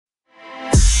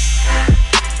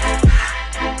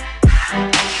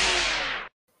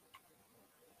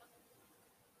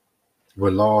We're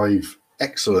live.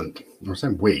 Excellent. I'm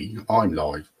saying I'm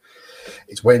live.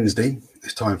 It's Wednesday.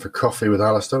 It's time for coffee with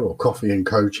Alistair, or coffee and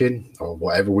coaching, or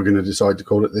whatever we're going to decide to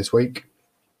call it this week.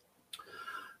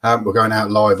 We're going out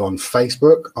live on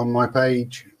Facebook on my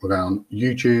page. We're going on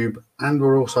YouTube, and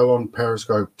we're also on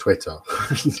Periscope Twitter.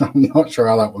 I'm not sure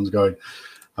how that one's going.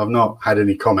 I've not had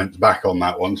any comments back on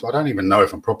that one, so I don't even know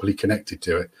if I'm properly connected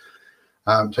to it.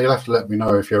 So you'll have to let me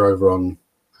know if you're over on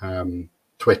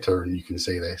Twitter and you can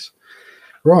see this.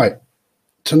 Right.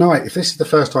 Tonight, if this is the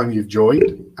first time you've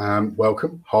joined,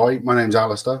 welcome. Hi, my name's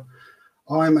Alistair.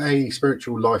 I'm a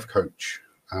spiritual life coach,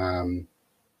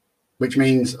 which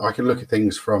means I can look at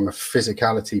things from a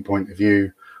physicality point of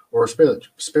view or a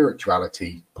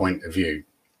spirituality point of view.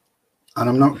 And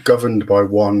I'm not governed by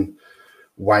one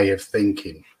way of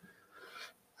thinking.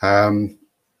 I've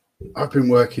been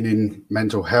working in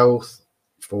mental health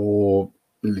for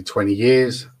nearly 20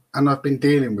 years, and I've been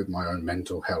dealing with my own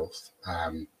mental health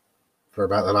for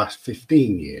about the last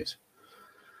 15 years.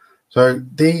 So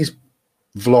these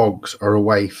vlogs are a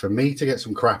way for me to get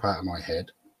some crap out of my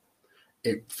head,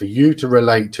 for you to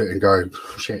relate to it and go,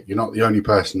 shit, you're not the only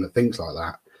person that thinks like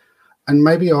that. And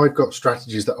maybe I've got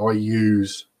strategies that I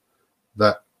use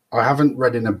that I haven't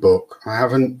read in a book, I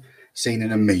haven't seen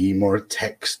in a meme or a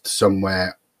text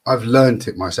somewhere. I've learned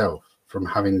it myself from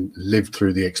having lived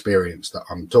through the experience that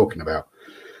I'm talking about.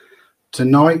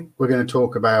 Tonight, we're going to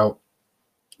talk about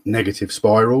negative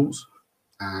spirals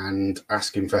and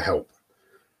asking for help.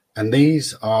 And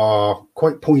these are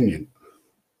quite poignant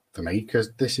for me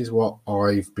because this is what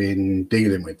I've been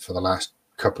dealing with for the last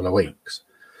couple of weeks.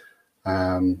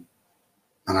 And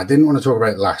I didn't want to talk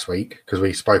about it last week because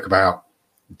we spoke about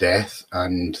death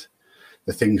and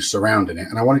the things surrounding it.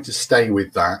 And I wanted to stay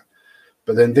with that.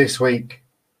 But then this week,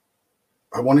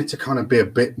 I wanted to kind of be a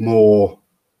bit more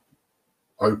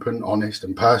open, honest,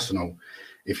 and personal,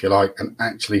 if you like, and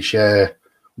actually share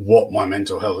what my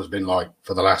mental health has been like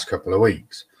for the last couple of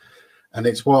weeks. And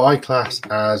it's what I class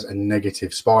as a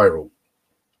negative spiral.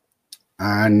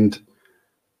 And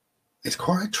it's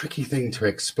quite a tricky thing to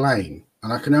explain.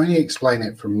 And I can only explain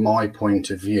it from my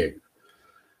point of view.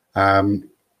 So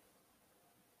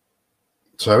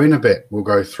in a bit, we'll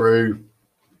go through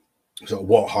sort of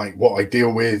what I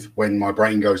deal with when my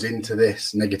brain goes into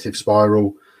this negative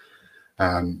spiral,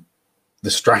 the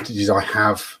strategies I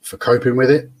have for coping with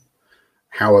it,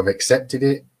 how I've accepted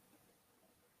it.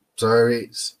 So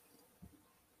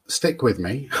stick with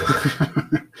me.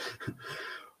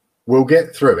 We'll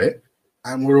get through it.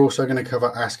 And we're also going to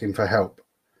cover asking for help,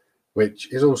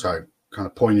 which is also kind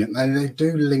of poignant. And they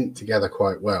do link together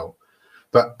quite well.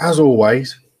 But as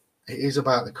always, it is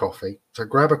about the coffee. So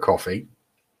grab a coffee,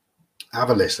 have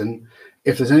a listen.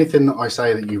 If there's anything that I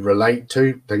say that you relate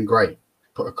to, then great.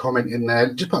 Put a comment in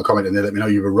there. Just put a comment in there. Let me know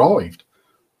you've arrived.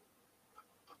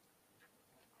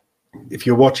 If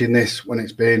you're watching this when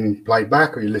it's been played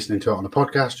back or you're listening to it on a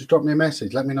podcast, just drop me a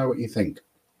message. Let me know what you think.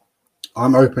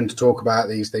 I'm open to talk about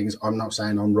these things. I'm not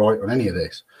saying I'm right on any of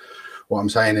this. What I'm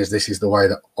saying is this is the way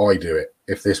that I do it.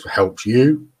 If this helps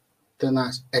you, then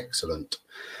that's excellent.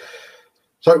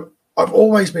 So I've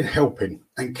always been helping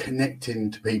and connecting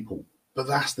to people. But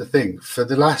that's the thing. For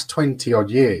the last 20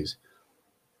 odd years,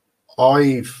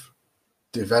 I've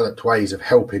developed ways of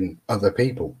helping other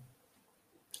people,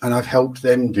 and I've helped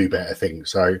them do better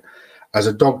things. So as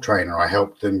a dog trainer, I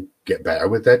helped them get better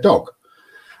with their dog.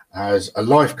 As a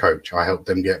life coach, I helped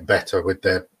them get better with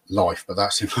their life. But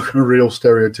that seems like a real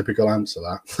stereotypical answer,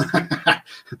 that.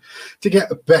 To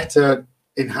get a better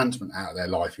enhancement out of their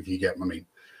life, if you get what I mean.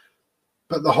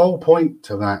 But the whole point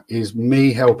to that is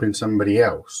me helping somebody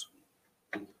else,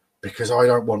 because I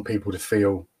don't want people to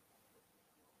feel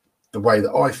the way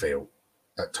that I feel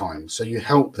at times. So you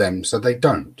help them so they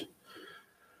don't.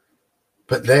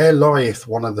 But there lieth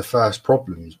one of the first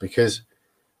problems, because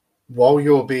while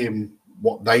you're being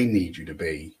what they need you to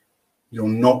be, you're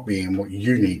not being what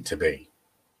you need to be.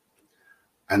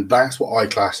 And that's what I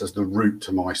class as the root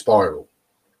to my spiral.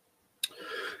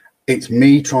 It's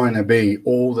me trying to be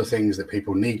all the things that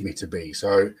people need me to be.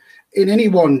 So in any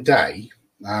one day,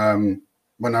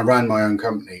 when I ran my own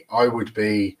company, I would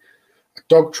be a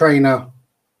dog trainer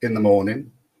in the morning,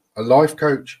 a life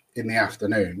coach in the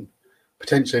afternoon,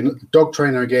 potentially a dog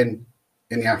trainer again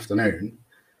in the afternoon,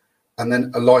 and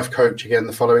then a life coach again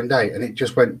the following day. And it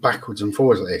just went backwards and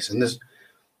forwards like this. And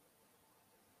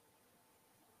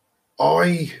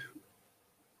I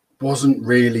wasn't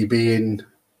really being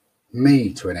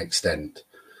me to an extent.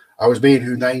 I was being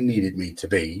who they needed me to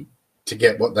be to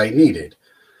get what they needed.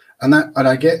 And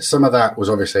I get some of that was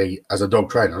obviously as a dog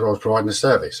trainer, I was providing a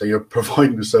service. So you're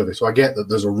providing a service. So I get that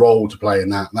there's a role to play in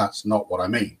that. And that's not what I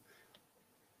mean.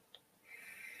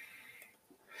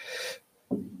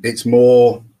 It's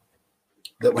more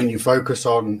that when you focus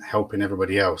on helping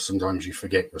everybody else, sometimes you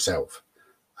forget yourself.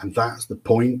 And that's the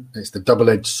point. It's the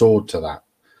double-edged sword to that.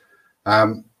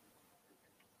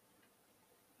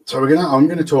 So I'm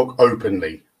going to talk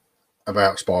openly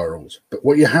about spirals. But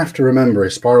what you have to remember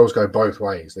is spirals go both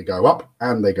ways. They go up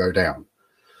and they go down.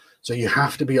 So you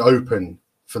have to be open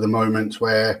for the moments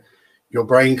where your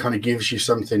brain kind of gives you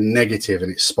something negative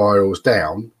and it spirals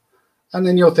down. And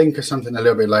then you'll think of something a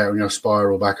little bit later and you'll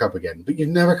spiral back up again. But you've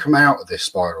never come out of this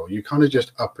spiral. You're kind of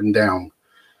just up and down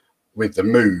with the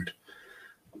mood.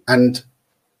 And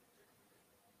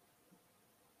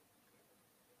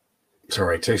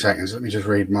sorry, 2 seconds. Let me just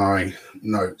read my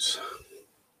notes.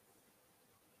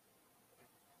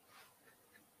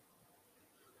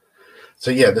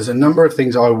 So yeah, there's a number of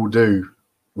things I will do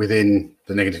within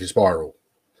the negative spiral.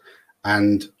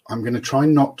 And I'm going to try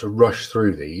not to rush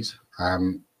through these.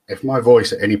 If my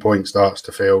voice at any point starts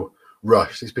to feel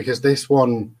rushed, it's because this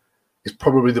one is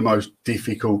probably the most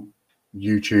difficult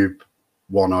YouTube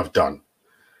one I've done.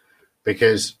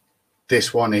 Because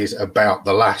this one is about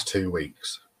the last 2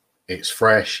 weeks. It's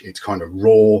fresh, it's kind of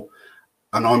raw,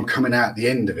 and I'm coming out at the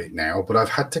end of it now, but I've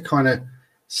had to kind of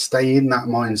stay in that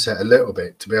mindset a little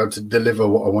bit to be able to deliver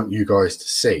what I want you guys to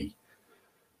see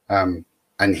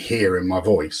and hear in my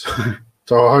voice.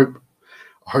 So I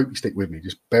hope you stick with me.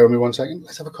 Just bear with me 1 second.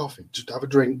 Let's have a coffee. Just have a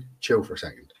drink. Chill for a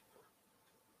second.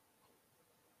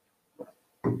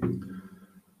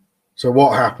 So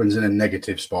what happens in a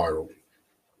negative spiral?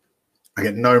 I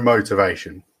get no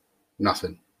motivation.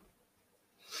 Nothing.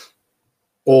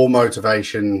 All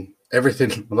motivation.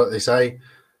 Everything, like they say,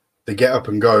 the get up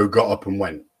and go, got up and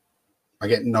went. I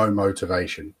get no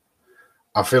motivation.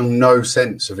 I feel no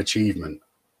sense of achievement.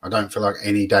 I don't feel like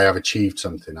any day I've achieved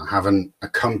something. I haven't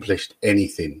accomplished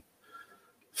anything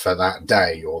for that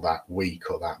day or that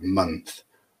week or that month.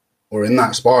 Or in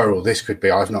that spiral, this could be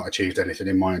I've not achieved anything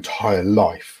in my entire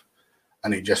life.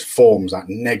 And it just forms that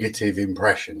negative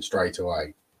impression straight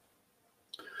away.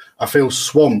 I feel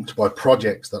swamped by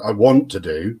projects that I want to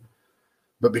do,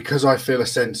 but because I feel a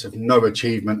sense of no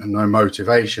achievement and no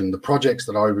motivation, the projects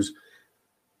that I was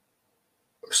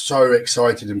so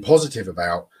excited and positive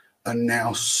about are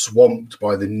now swamped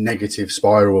by the negative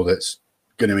spiral that's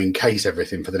going to encase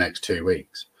everything for the next 2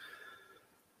 weeks.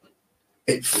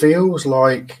 It feels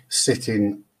like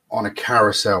sitting on a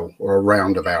carousel or a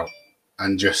roundabout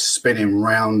and just spinning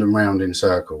round and round in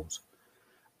circles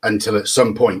until at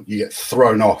some point you get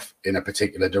thrown off in a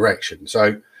particular direction.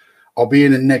 So I'll be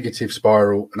in a negative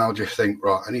spiral and I'll just think,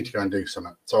 right, I need to go and do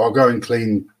something. So I'll go and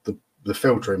clean the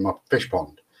filter in my fish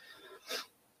pond.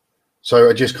 So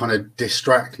I just kind of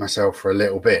distract myself for a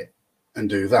little bit and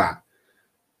do that.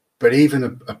 But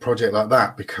even a project like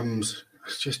that becomes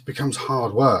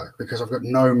hard work because I've got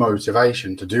no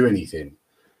motivation to do anything.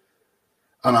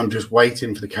 And I'm just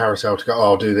waiting for the carousel to go, oh,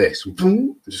 I'll do this.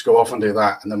 And just go off and do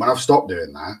that. And then when I've stopped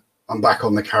doing that, I'm back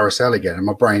on the carousel again and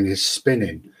my brain is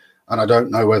spinning. And I don't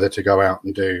know whether to go out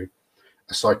and do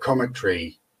a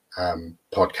psychometry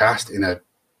podcast in a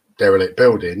derelict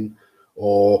building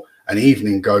or an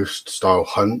evening ghost style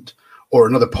hunt or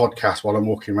another podcast while I'm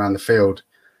walking around the field,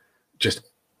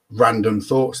 just random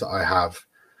thoughts that I have.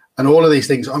 And all of these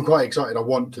things, I'm quite excited. I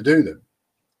want to do them.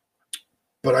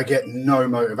 But I get no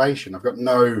motivation. I've got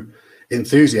no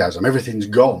enthusiasm. Everything's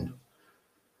gone.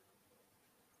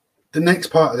 The next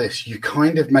part of this, you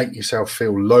kind of make yourself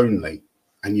feel lonely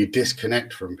and you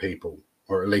disconnect from people,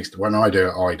 or at least when I do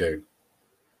it, I do.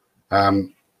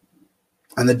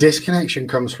 And the disconnection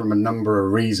comes from a number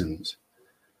of reasons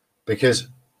because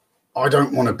I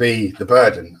don't want to be the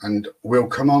burden, and we'll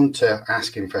come on to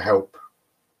asking for help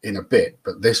in a bit,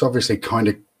 but this obviously kind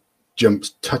of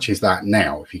touches that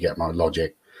now, if you get my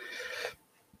logic,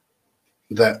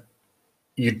 that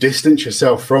you distance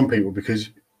yourself from people because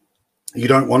you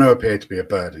don't want to appear to be a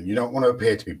burden. You don't want to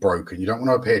appear to be broken. You don't want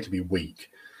to appear to be weak.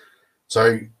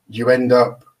 So you end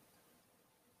up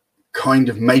kind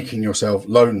of making yourself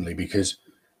lonely because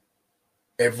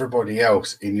everybody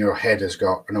else in your head has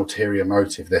got an ulterior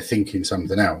motive. They're thinking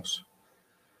something else.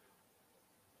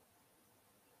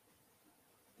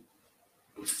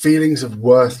 Feelings of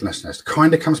worthlessness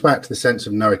kind of comes back to the sense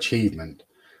of no achievement.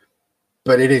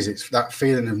 But it's that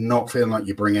feeling of not feeling like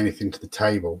you bring anything to the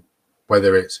table,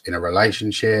 whether it's in a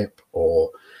relationship or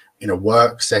in a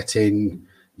work setting.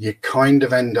 You kind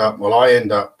of end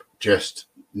up just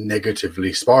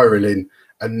negatively spiraling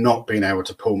and not being able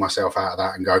to pull myself out of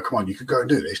that and go, come on, you could go and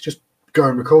do this. Just go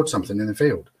and record something in the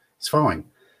field. It's fine.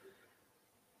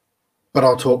 But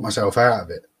I'll talk myself out of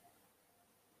it.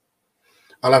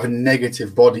 I'll have a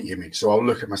negative body image. So I'll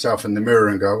look at myself in the mirror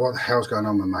and go, what the hell's going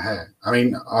on with my hair? I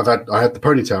mean, I had the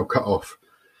ponytail cut off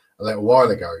a little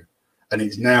while ago, and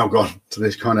it's now gone to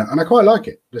this kind of, and I quite like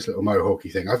it, this little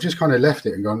mohawky thing. I've just kind of left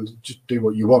it and gone, just do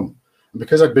what you want. And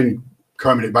because I've been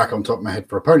combing it back on top of my head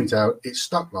for a ponytail, it's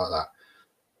stuck like that.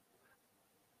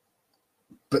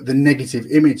 But the negative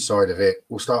image side of it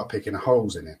will start picking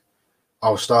holes in it.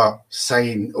 I'll start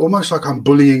saying, almost like I'm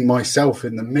bullying myself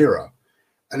in the mirror.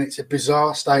 And it's a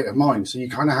bizarre state of mind. So you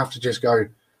kind of have to just go,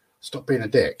 stop being a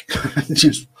dick and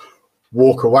just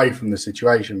walk away from the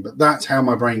situation. But that's how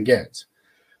my brain gets.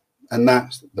 And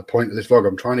that's the point of this vlog.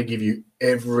 I'm trying to give you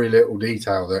every little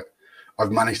detail that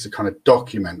I've managed to kind of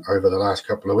document over the last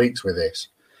couple of weeks with this.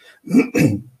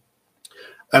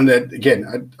 And then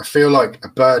again, I feel like a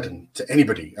burden to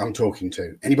anybody I'm talking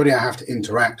to, anybody I have to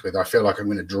interact with. I feel like I'm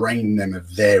going to drain them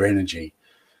of their energy.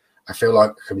 I feel like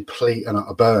a complete and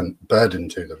utter burden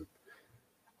to them.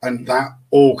 And that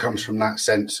all comes from that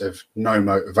sense of no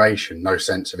motivation, no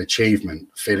sense of achievement,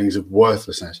 feelings of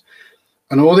worthlessness.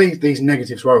 And all these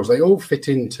negative spirals, they all fit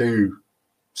into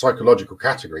psychological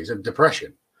categories of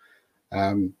depression.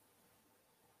 But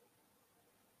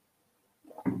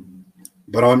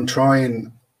I'm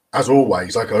trying, as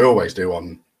always, like I always do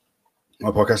on my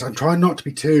podcast, I'm trying not to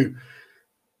be too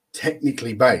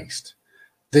technically based.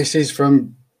 This is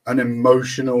from an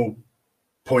emotional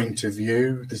point of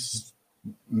view. This is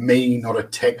me, not a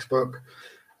textbook.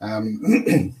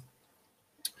 The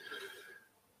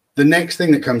next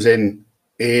thing that comes in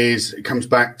is, it comes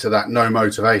back to that no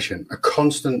motivation, a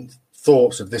constant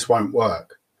thoughts of this won't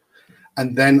work.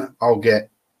 And then I'll get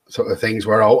sort of things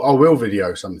where I will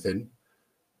video something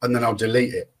and then I'll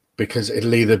delete it, because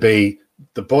it'll either be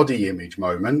the body image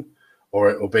moment or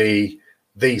it'll be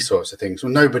these sorts of things.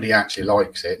 Well, nobody actually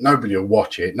likes it. Nobody will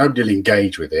watch it. Nobody will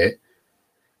engage with it.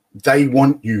 They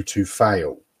want you to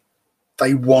fail.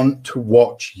 They want to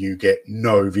watch you get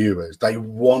no viewers. They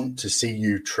want to see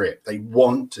you trip. They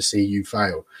want to see you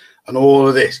fail. And all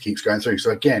of this keeps going through.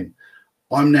 So again,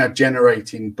 I'm now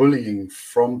generating bullying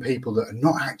from people that are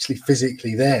not actually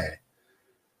physically there.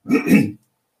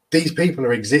 These people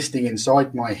are existing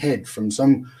inside my head from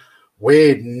some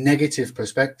weird negative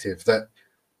perspective, that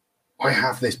I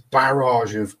have this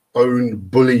barrage of own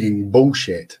bullying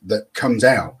bullshit that comes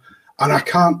out, and I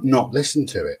can't not listen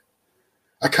to it.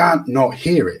 I can't not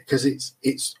hear it, because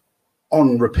it's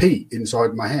on repeat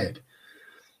inside my head,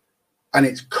 and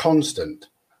it's constant.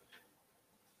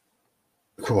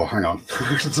 Oh, hang on.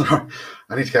 Sorry.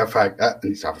 I need to get a fag. I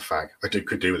need to have a fag.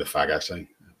 Could do with a fag, actually.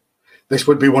 This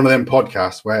would be one of them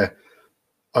podcasts where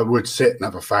I would sit and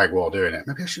have a fag while doing it.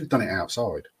 Maybe I should have done it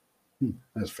outside.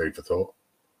 That's food for thought.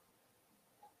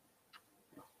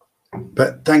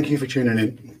 But thank you for tuning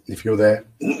in, if you're there.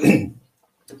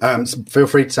 So feel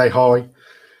free to say hi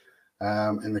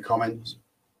in the comments.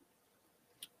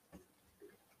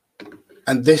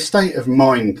 And this state of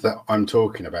mind that I'm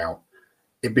talking about,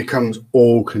 it becomes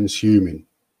all-consuming.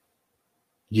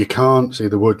 You can't see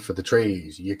the wood for the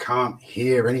trees. You can't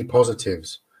hear any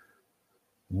positives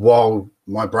while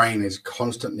my brain is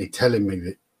constantly telling me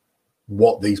that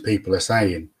what these people are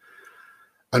saying.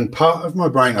 And part of my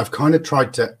brain, I've kind of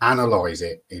tried to analyze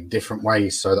it in different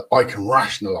ways so that I can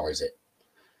rationalize it.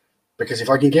 Because if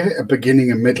I can give it a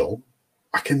beginning and middle,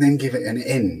 I can then give it an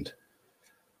end.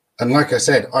 And like I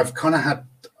said, I've kind of had,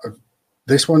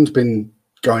 this one's been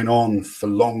going on for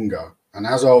longer. And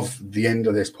as of the end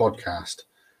of this podcast,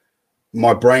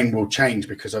 my brain will change,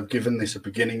 because I've given this a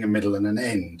beginning, a middle, and an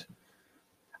end.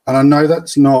 And I know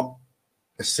that's not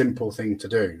a simple thing to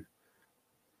do.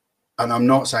 And I'm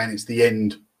not saying it's the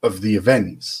end of the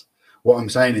events. What I'm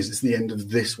saying is it's the end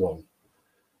of this one.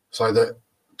 So that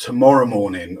tomorrow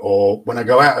morning, or when I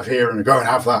go out of here and go and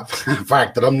have that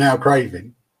fact that I'm now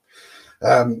craving,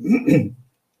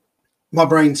 my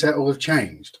brain set will have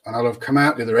changed, and I'll have come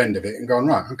out the other end of it and gone,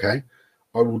 right, okay,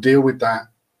 I will deal with that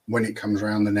when it comes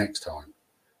around the next time.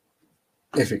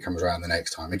 If it comes around the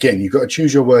next time. Again, you've got to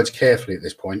choose your words carefully at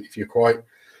this point. If you're quite,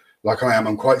 like I am,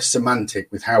 I'm quite semantic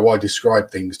with how I describe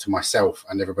things to myself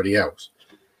and everybody else.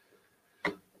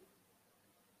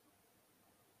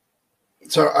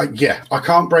 So, I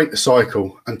can't break the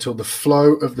cycle until the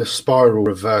flow of the spiral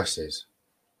reverses.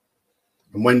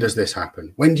 And when does this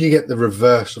happen? When do you get the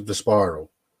reverse of the spiral?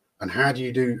 And how do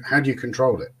you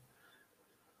control it?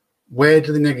 Where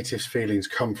do the negative feelings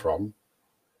come from?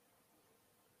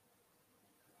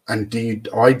 And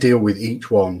I deal with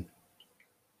each one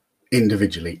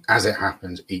individually as it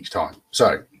happens each time.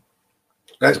 So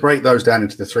let's break those down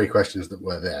into the three questions that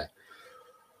were there.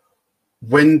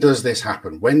 when does this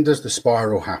happen? When does the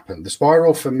spiral happen? The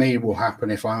spiral for me will happen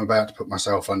if I'm about to put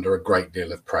myself under a great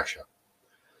deal of pressure.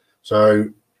 So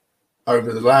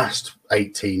over the last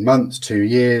 18 months, 2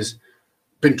 years,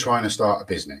 been trying to start a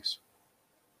business.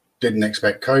 Didn't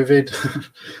expect COVID.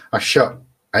 I shut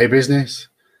a business,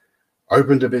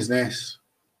 opened a business,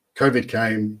 COVID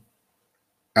came,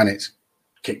 and it's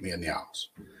kicked me in the arse.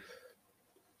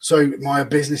 So my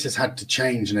business has had to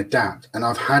change and adapt, and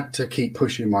I've had to keep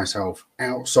pushing myself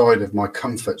outside of my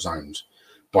comfort zones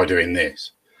by doing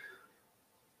this.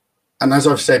 And as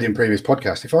I've said in previous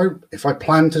podcasts, if I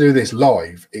plan to do this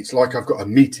live, it's like I've got a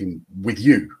meeting with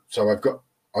you. So I've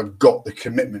got the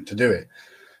commitment to do it.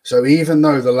 So even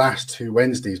though the last 2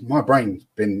 Wednesdays, my brain's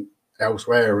been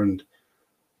elsewhere and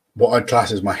what I'd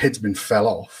class as my head's been fell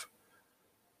off,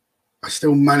 I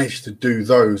still managed to do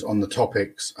those on the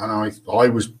topics, and I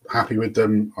was happy with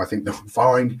them. I think they were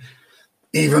fine,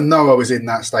 even though I was in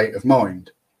that state of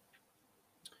mind.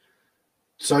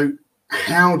 So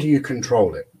how do you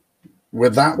control it?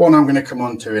 With that one, I'm going to come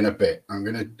on to in a bit. I'm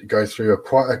going to go through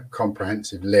quite a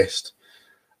comprehensive list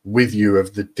with you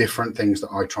of the different things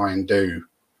that I try and do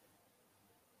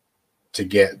to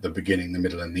get the beginning, the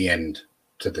middle, and the end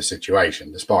to the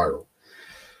situation, the spiral.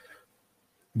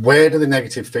 Where do the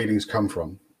negative feelings come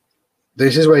from?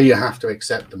 This is where you have to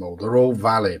accept them all. They're all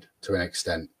valid to an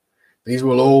extent. These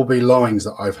will all be lines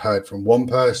that I've heard from one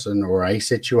person or a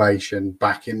situation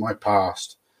back in my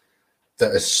past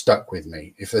that has stuck with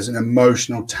me. If there's an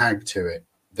emotional tag to it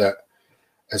that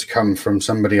has come from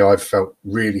somebody I've felt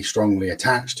really strongly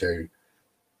attached to,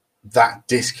 that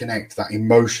disconnect, that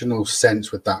emotional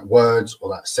sense with that words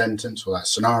or that sentence or that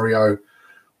scenario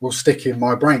will stick in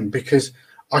my brain because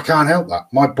I can't help that.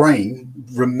 My brain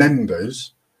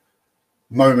remembers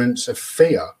moments of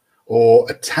fear or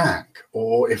attack,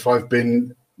 or if I've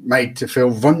been made to feel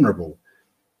vulnerable,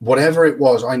 whatever it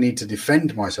was I need to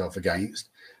defend myself against,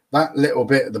 that little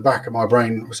bit at the back of my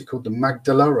brain, what's it called, the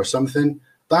amygdala or something,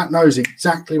 that knows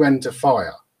exactly when to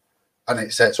fire. And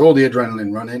it sets all the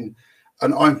adrenaline running,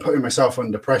 and I'm putting myself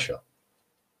under pressure.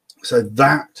 So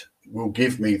that will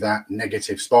give me that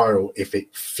negative spiral if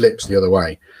it flips the other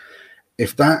way.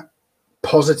 If that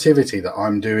positivity that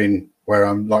I'm doing, where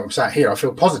I'm sat here, I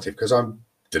feel positive because I'm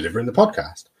delivering the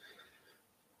podcast.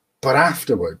 But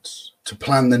afterwards, to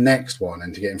plan the next one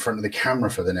and to get in front of the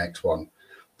camera for the next one,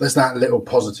 there's that little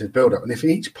positive build-up. And if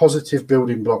each positive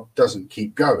building block doesn't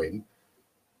keep going,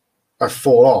 I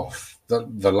fall off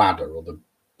the ladder or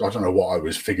I don't know what I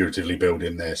was figuratively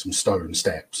building there, some stone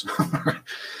steps.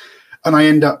 And I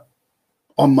end up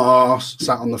on my arse,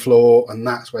 sat on the floor, and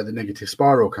that's where the negative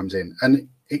spiral comes in. And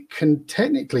it can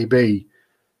technically be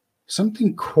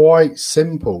something quite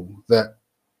simple that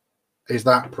is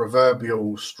that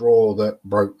proverbial straw that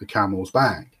broke the camel's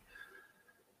back.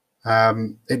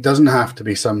 It doesn't have to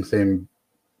be something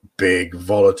big,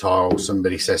 volatile.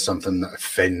 Somebody says something that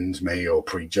offends me or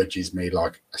prejudges me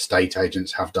like estate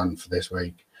agents have done for this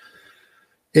week.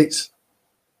 It's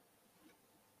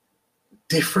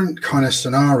different kind of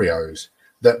scenarios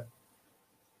that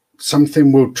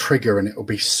something will trigger, and it will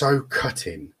be so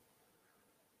cutting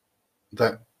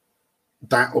that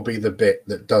will be the bit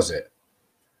that does it.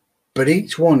 But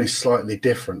each one is slightly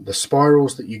different. The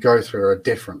spirals that you go through are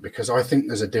different because I think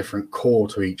there's a different core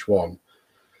to each one.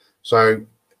 So,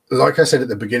 like I said at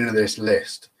the beginning of this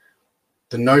list,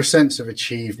 the no sense of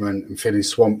achievement and feeling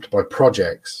swamped by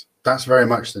projects, that's very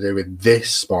much to do with this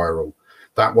spiral.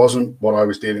 That wasn't what I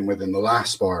was dealing with in the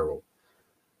last spiral.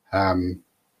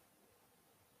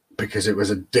 Because it was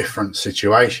a different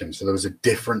situation. So there was a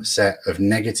different set of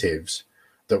negatives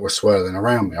that were swirling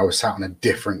around me. I was sat on a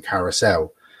different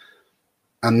carousel.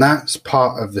 And that's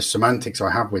part of the semantics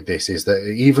I have with this, is that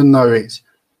even though it's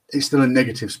still a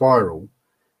negative spiral,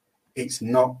 it's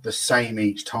not the same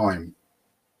each time.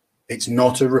 It's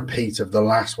not a repeat of the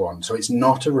last one. So it's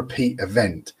not a repeat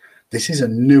event. This is a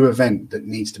new event that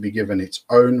needs to be given its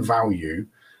own value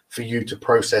for you to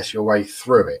process your way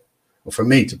through it, or for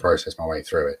me to process my way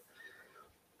through it.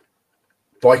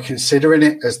 By considering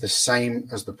it as the same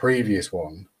as the previous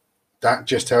one, that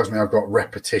just tells me I've got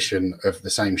repetition of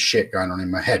the same shit going on in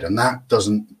my head, and that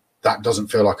doesn't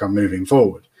feel like I'm moving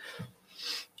forward.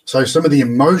 So some of the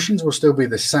emotions will still be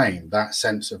the same, that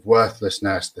sense of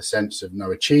worthlessness, the sense of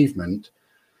no achievement,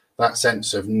 that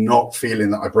sense of not feeling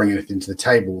that I bring anything to the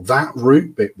table. That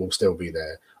root bit will still be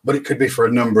there, but it could be for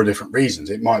a number of different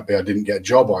reasons. It might be I didn't get a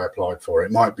job I applied for.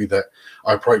 It might be that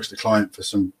I approached the client for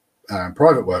some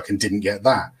private work and didn't get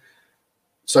that.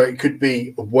 So it could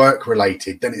be work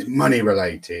related, then it's money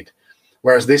related.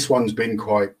 Whereas this one's been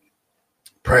quite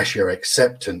pressure,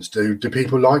 acceptance. Do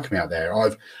people like me out there?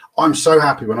 I'm so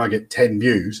happy when I get 10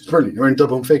 views. It's brilliant. You're in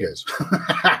double figures.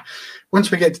 Once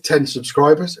we get to 10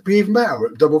 subscribers, it'd be even better.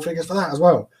 Double figures for that as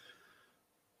well.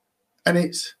 And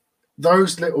it's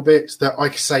those little bits that I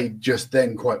say just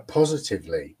then quite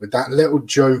positively with that little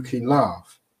joking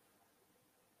laugh.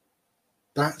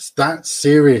 That's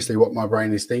seriously what my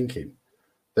brain is thinking.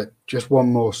 That just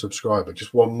one more subscriber,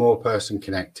 just one more person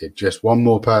connected, just one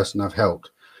more person I've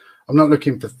helped. I'm not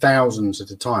looking for thousands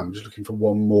at a time. I'm just looking for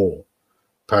one more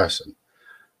person.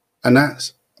 And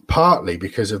that's partly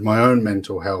because of my own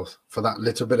mental health, for that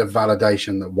little bit of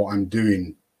validation that what I'm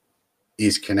doing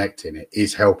is connecting, it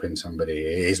is helping somebody,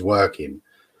 it is working.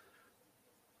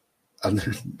 And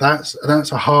that's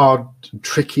a hard,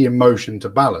 tricky emotion to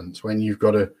balance when you've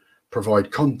got to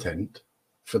provide content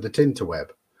for the Tinterweb.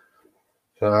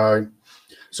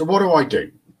 So what do I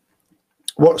do?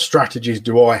 What strategies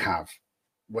do I have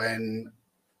when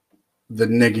the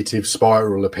negative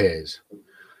spiral appears?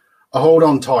 I hold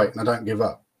on tight and I don't give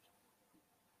up.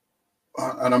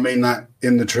 And I mean that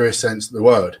in the truest sense of the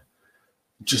word.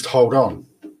 Just hold on.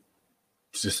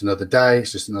 It's just another day.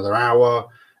 It's just another hour.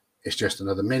 It's just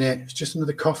another minute. It's just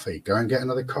another coffee. Go and get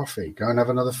another coffee. Go and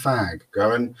have another fag.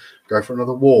 Go for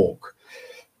another walk.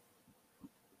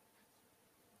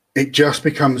 It just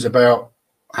becomes about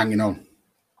hanging on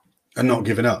and not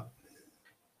giving up.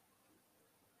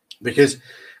 Because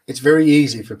it's very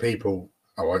easy for people.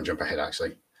 I won't jump ahead,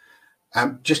 actually.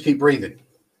 Just keep breathing.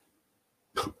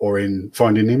 Or in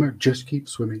Finding Nemo, just keep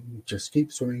swimming, just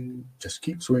keep swimming, just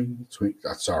keep swimming.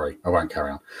 Sorry, I won't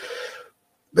carry on.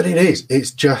 But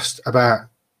it's just about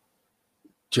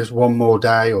just one more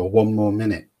day or one more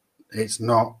minute. It's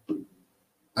not,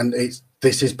 and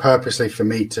this is purposely for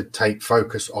me to take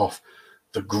focus off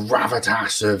the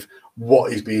gravitas of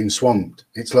what is being swamped.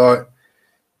 It's like,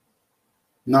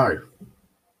 no,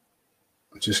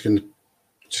 I'm just going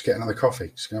to get another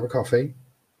coffee. Just going to have a coffee.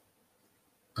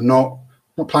 I'm not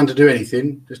plan to do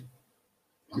anything. Just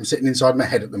I'm sitting inside my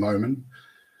head at the moment.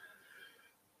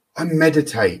 I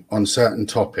meditate on certain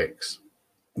topics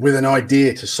with an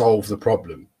idea to solve the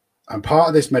problem. And part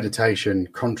of this meditation,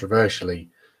 controversially,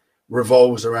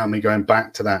 revolves around me going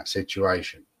back to that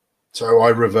situation. So I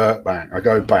revert back. I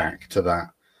go back to that.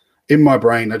 In my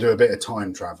brain, I do a bit of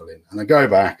time traveling and I go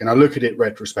back and I look at it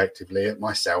retrospectively at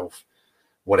myself,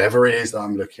 whatever it is that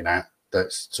I'm looking at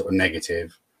that's sort of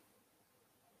negative.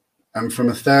 And from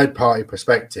a third party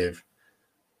perspective,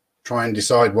 try and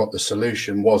decide what the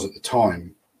solution was at the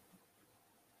time.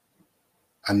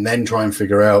 And then try and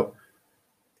figure out,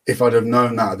 if I'd have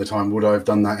known that at the time, would I have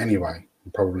done that anyway?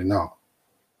 Probably not.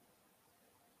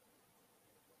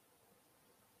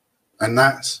 And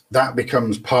that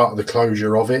becomes part of the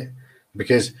closure of it.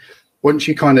 Because once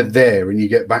you're kind of there and you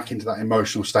get back into that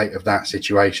emotional state of that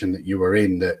situation that you were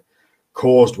in that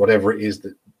caused whatever it is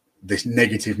that this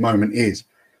negative moment is,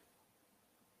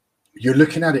 you're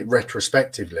looking at it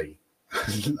retrospectively.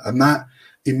 And that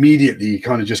immediately you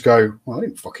kind of just go, well, I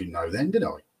didn't fucking know then, did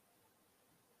I?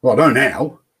 Well, I know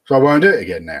now, so I won't do it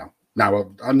again now.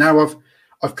 Now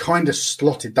I've kind of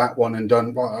slotted that one and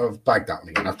done, well, I've bagged that one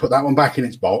again. I've put that one back in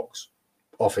its box.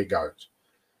 Off it goes.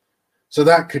 So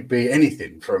that could be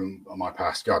anything from my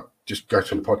past. God, just go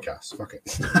to the podcast. Fuck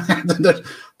it.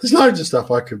 There's loads of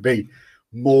stuff I could be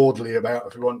maudley about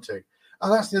if we want to.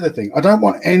 And that's the other thing. I don't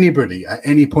want anybody at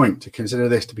any point to consider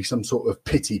this to be some sort of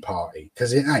pity party,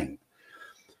 because it ain't.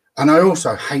 And I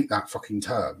also hate that fucking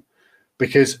term,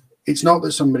 because it's not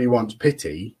that somebody wants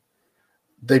pity.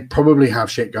 They probably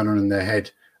have shit going on in their head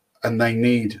and they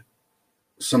need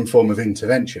some form of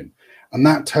intervention. And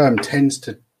that term tends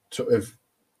to sort of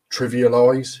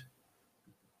trivialize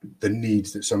the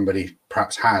needs that somebody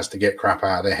perhaps has to get crap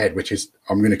out of their head, which is,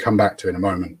 I'm going to come back to in a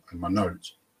moment in my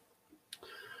notes.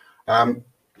 I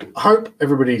hope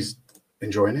everybody's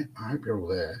enjoying it. I hope you're all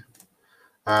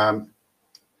there.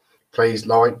 Please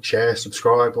like, share,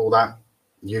 subscribe, all that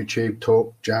YouTube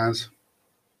talk jazz.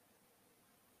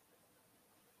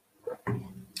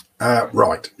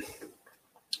 Right.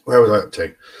 Where was I up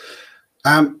to?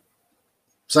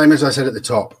 Same as I said at the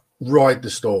top, ride the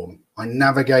storm. I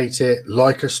navigate it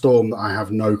like a storm that I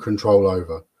have no control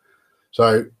over.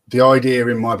 So the idea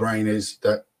in my brain is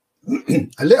that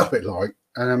a little bit like,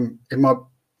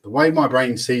 the way my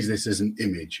brain sees this as an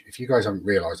image. If you guys haven't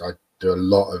realized,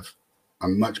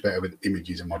 I'm much better with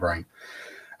images in my brain.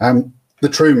 The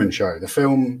Truman Show, the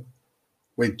film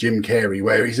with Jim Carrey,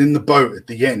 where he's in the boat at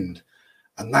the end,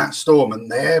 and that storm, and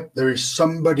there is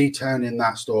somebody turning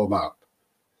that storm up,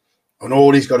 and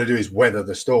all he's got to do is weather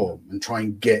the storm and try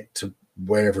and get to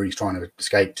wherever he's trying to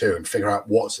escape to and figure out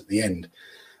what's at the end.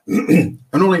 And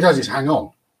all he does is hang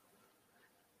on.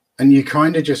 And you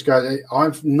kind of just go,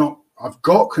 I've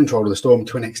got control of the storm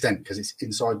to an extent because it's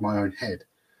inside my own head,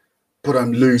 but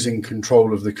I'm losing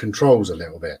control of the controls a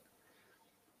little bit.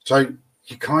 So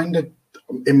you kind of,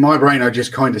 in my brain, I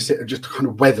just kind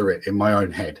of weather it in my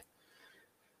own head.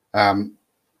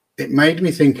 It made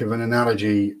me think of an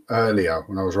analogy earlier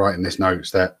when I was writing this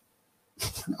notes that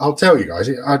I'll tell you guys,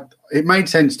 it made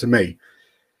sense to me.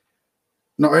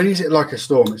 Not only is it like a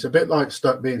storm, it's a bit like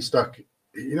being stuck,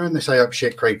 you know, when they say up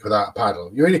shit creek without a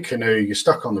paddle. You're in a canoe, you're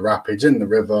stuck on the rapids in the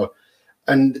river,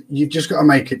 and you've just got to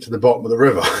make it to the bottom of the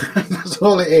river. That's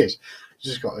all it is. You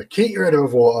just got to keep your head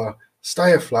above water,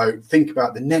 stay afloat, think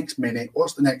about the next minute,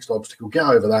 what's the next obstacle, get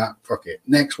over that, fuck it,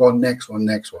 next one.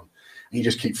 And you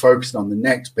just keep focusing on the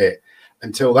next bit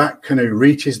until that canoe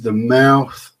reaches the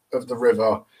mouth of the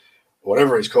river,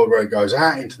 whatever it's called, where it goes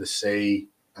out into the sea,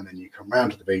 and then you come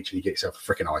round to the beach and you get yourself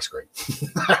a freaking ice cream.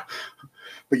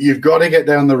 But you've got to get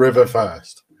down the river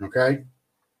first, okay?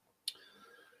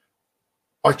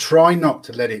 I try not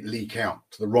to let it leak out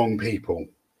to the wrong people.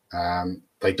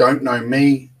 They don't know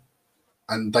me,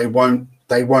 and they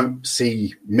won't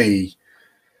see me.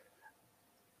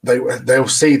 They'll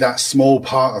see that small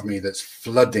part of me that's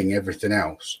flooding everything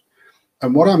else.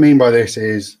 And what I mean by this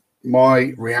is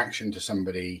my reaction to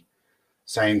somebody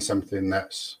saying something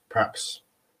that's perhaps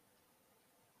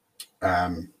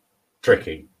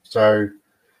tricky. So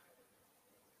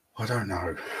I don't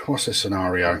know. What's the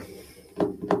scenario?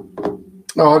 Oh,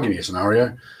 I'll give you a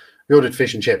scenario. We ordered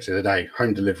fish and chips the other day,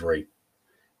 home delivery.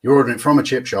 You ordered it from a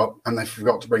chip shop and they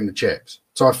forgot to bring the chips.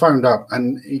 So I phoned up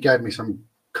and he gave me some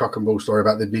cock and bull story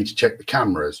about they need to check the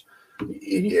cameras.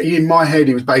 In my head,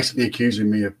 he was basically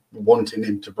accusing me of wanting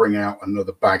him to bring out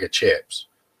another bag of chips.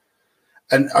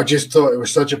 And I just thought it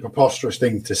was such a preposterous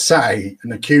thing to say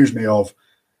and accuse me of,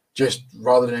 just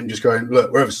rather than him just going,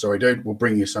 look, we're ever sorry, dude, we'll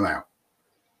bring you some out.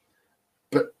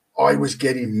 But I was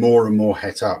getting more and more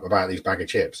het up about these bag of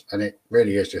chips, and it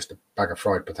really is just a bag of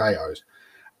fried potatoes.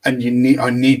 And I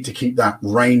need to keep that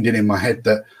reined in my head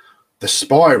that the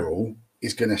spiral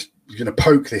is going to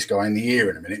poke this guy in the ear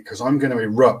in a minute, because I'm going to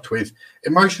erupt with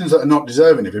emotions that are not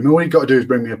deserving of him. All he's got to do is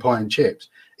bring me a pie and chips.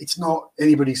 It's not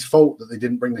anybody's fault that they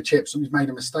didn't bring the chips. Somebody's made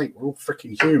a mistake. We're all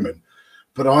freaking human.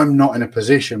 But I'm not in a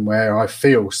position where I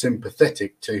feel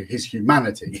sympathetic to his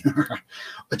humanity.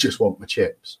 I just want my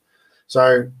chips.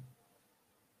 So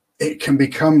it can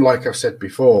become, like I've said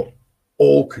before,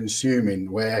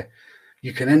 all-consuming, where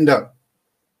you can end up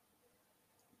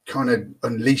kind of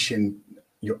unleashing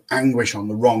your anguish on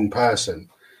the wrong person.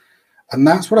 And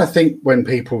that's what I think when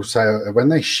people say, when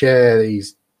they share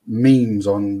these memes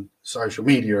on social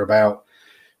media about,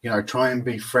 you know, try and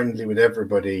be friendly with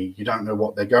everybody, you don't know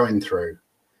what they're going through.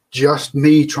 Just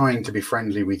me trying to be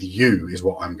friendly with you is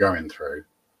what I'm going through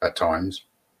at times.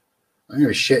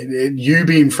 Anyway, you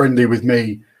being friendly with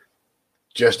me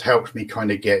just helps me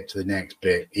kind of get to the next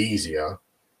bit easier.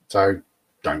 So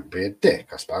don't be a dick,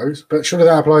 I suppose. But surely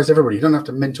that applies to everybody. You don't have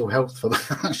to mental health for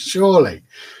that, surely.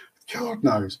 God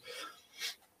knows.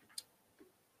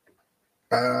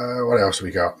 What else have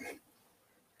we got?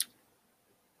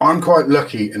 I'm quite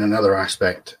lucky in another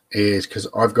aspect, is because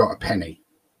I've got a Penny.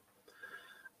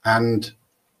 And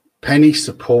Penny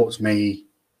supports me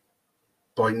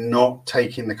by not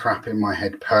taking the crap in my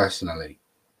head personally.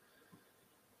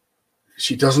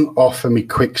 She doesn't offer me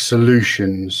quick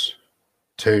solutions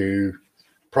to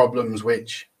problems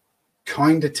which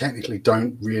kind of technically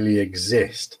don't really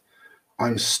exist.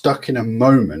 I'm stuck in a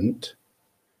moment.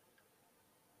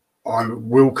 I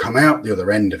will come out the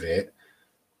other end of it,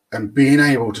 and being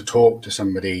able to talk to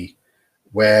somebody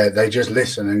where they just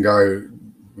listen and go,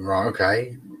 right,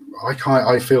 okay,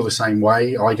 I feel the same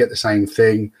way. I get the same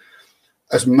thing.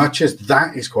 As much as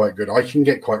that is quite good, I can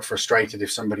get quite frustrated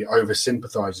if somebody over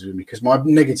sympathizes with me, because my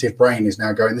negative brain is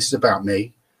now going, this is about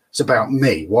me. It's about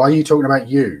me. Why are you talking about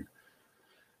you?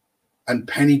 And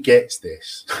Penny gets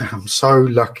this. I'm so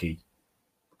lucky.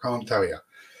 I can't tell you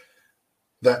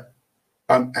that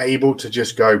I'm able to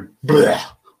just go, bleh,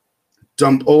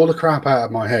 dump all the crap out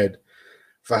of my head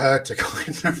for her to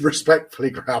kind of respectfully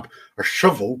grab a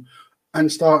shovel and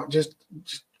start just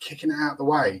kicking it out of the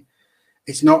way.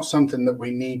 It's not something that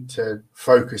we need to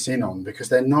focus in on, because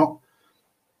they're not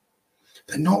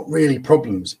really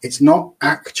problems. It's not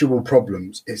actual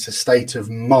problems. It's a state of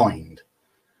mind.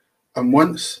 And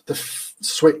once the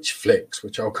switch flicks,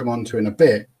 which I'll come on to in a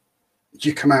bit,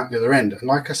 you come out the other end. And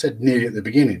like I said nearly at the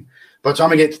beginning, by the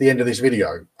time I get to the end of this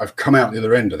video, I've come out the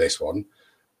other end of this one,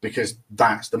 because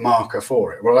that's the marker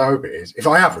for it. Well, I hope it is. If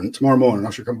I haven't, tomorrow morning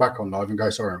I should come back on live and go,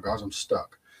 sorry guys, I'm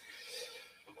stuck.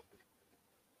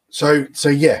 So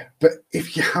yeah, but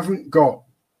if you haven't got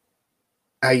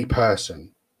a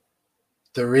person,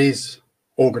 there is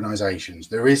organizations,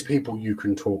 there is people you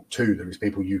can talk to, there is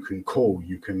people you can call,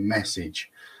 you can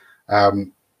message.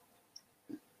 Even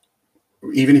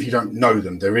if you don't know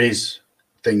them, there is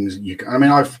things you can. I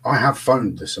mean, I have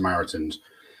phoned the Samaritans,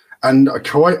 and I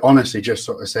quite honestly just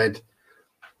sort of said,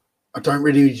 I don't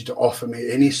really need you to offer me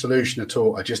any solution at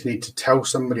all. I just need to tell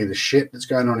somebody the shit that's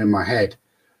going on in my head.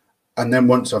 And then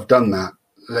once I've done that,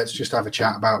 let's just have a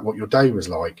chat about what your day was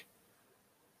like.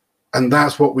 And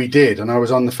that's what we did. And I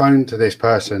was on the phone to this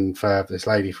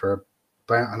lady for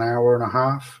about an hour and a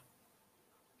half.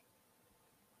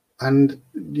 And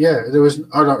yeah,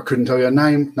 I couldn't tell you her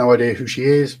name, no idea who she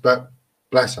is, but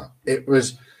bless her. It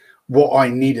was what I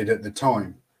needed at the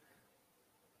time.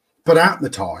 But at the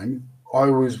time, I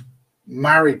was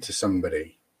married to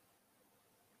somebody,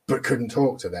 but couldn't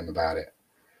talk to them about it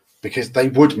because they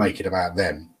would make it about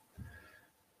them.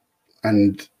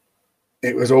 And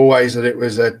it was always that it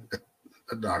was no,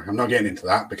 I'm not getting into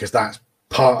that because that's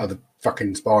part of the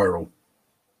fucking spiral.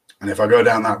 And if I go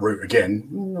down that route again,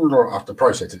 I'll have to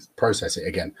process it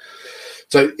again.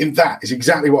 So in that is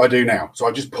exactly what I do now. So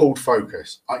I just pulled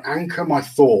focus. I anchor my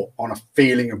thought on a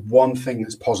feeling of one thing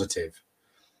that's positive.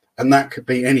 And that could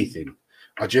be anything.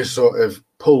 I just sort of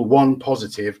pull one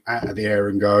positive out of the air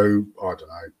and go, I don't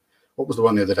know. What was the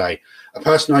one the other day? A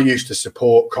person I used to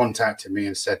support contacted me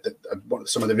and said that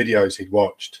some of the videos he'd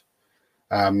watched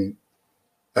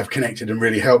have connected and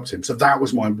really helped him. So that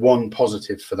was my one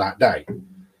positive for that day.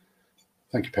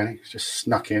 Thank you, Penny. It's just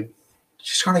snuck in.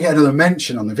 Just trying to get another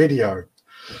mention on the video.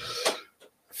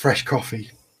 Fresh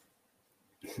coffee.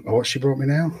 Oh, what she brought me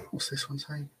now? What's this one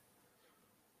saying?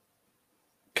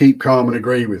 Keep calm and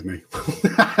agree with me.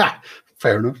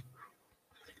 Fair enough.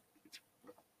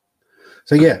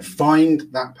 So yeah, find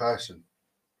that person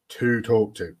to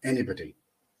talk to. Anybody.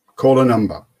 Call a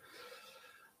number.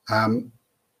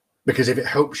 Because if it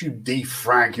helps you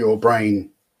defrag your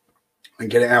brain and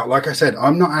get it out, like I said,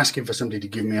 I'm not asking for somebody to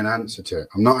give me an answer to it.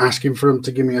 I'm not asking for them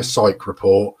to give me a psych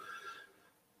report.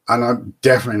 And I'm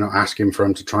definitely not asking for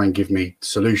them to try and give me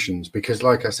solutions because,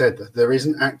 like I said, there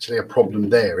isn't actually a problem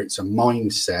there. It's a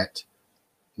mindset,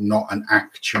 not an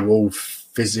actual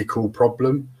physical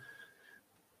problem.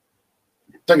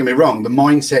 Don't get me wrong. The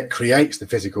mindset creates the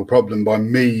physical problem by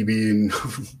me being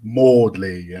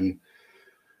maudlin and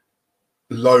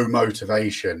low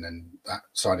motivation and that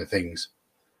side of things.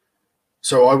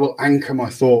 So I will anchor my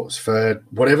thoughts for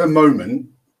whatever moment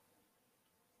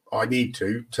I need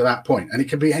to that point. And it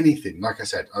could be anything. Like I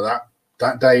said,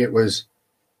 that day it was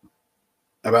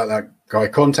about that guy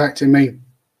contacting me.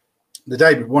 The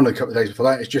day, one of the couple of days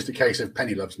before that, it's just a case of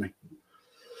Penny loves me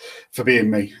for being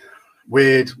me.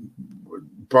 Weird,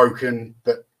 broken,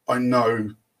 but I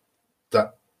know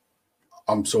that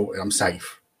I'm sorted, I'm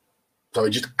safe. So I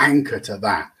just anchor to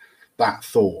that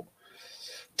thought.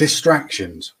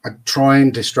 Distractions. I try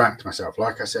and distract myself.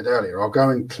 Like I said earlier, I'll go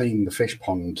and clean the fish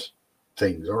pond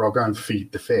things, or I'll go and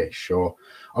feed the fish, or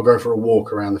I'll go for a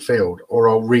walk around the field, or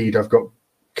I'll read. I've got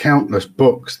countless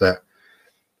books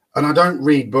and I don't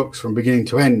read books from beginning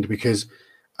to end because,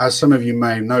 as some of you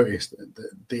may have noticed,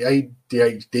 the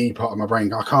ADHD part of my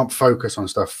brain, I can't focus on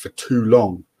stuff for too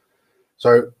long.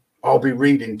 So I'll be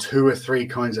reading 2 or 3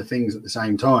 kinds of things at the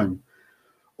same time.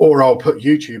 Or I'll put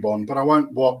YouTube on, but I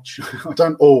won't watch. I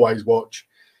don't always watch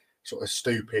sort of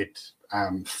stupid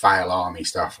fail army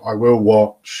stuff. I will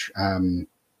watch some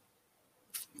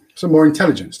more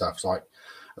intelligent stuff, like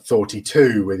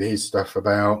 42 with his stuff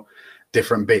about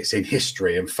different bits in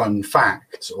history and fun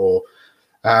facts, or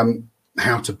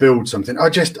how to build something. I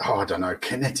don't know,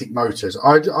 kinetic motors.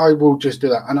 I will just do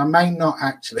that, and I may not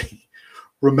actually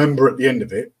remember at the end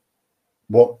of it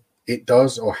what it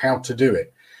does or how to do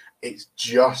it. It's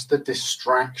just a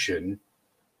distraction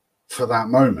for that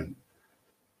moment.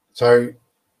 So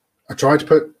I try to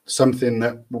put something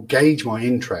that will gauge my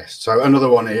interest. So another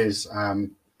one is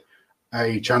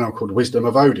a channel called Wisdom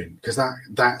of Odin, because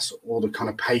that's all the kind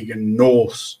of pagan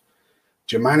Norse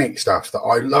Germanic stuff that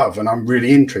I love and I'm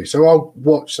really into. So I'll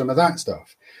watch some of that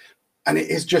stuff. And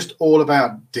it is just all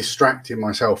about distracting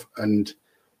myself and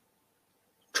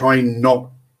trying not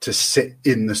to sit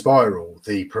in the spiral,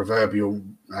 the proverbial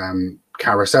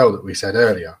carousel that we said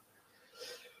earlier.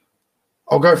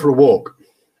 I'll go for a walk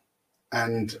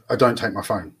and I don't take my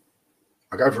phone.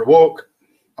 I go for a walk.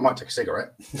 I might take a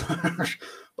cigarette,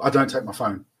 but I don't take my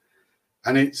phone.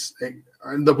 And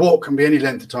and the walk can be any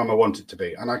length of time I want it to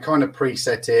be. And I kind of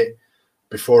preset it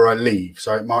before I leave.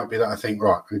 So it might be that I think,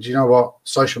 right, do you know what?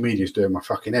 Social media is doing my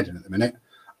fucking head in at the minute.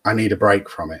 I need a break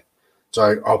from it.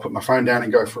 So I'll put my phone down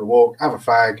and go for a walk, have a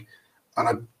fag,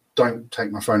 and don't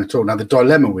take my phone at all. Now, the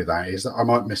dilemma with that is that I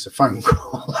might miss a phone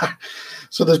call.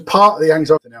 So there's part of the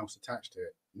anxiety else attached to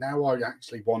it. Now I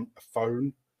actually want a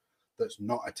phone that's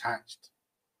not attached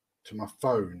to my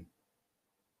phone.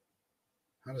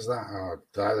 How does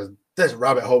that? There's a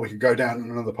rabbit hole we could go down in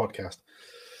another podcast.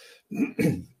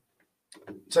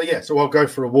 So I'll go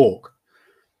for a walk.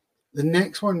 The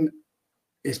next one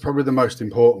is probably the most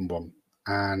important one,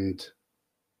 and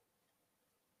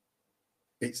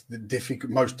it's the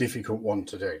most difficult one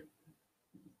to do.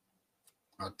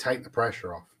 I take the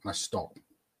pressure off and I stop.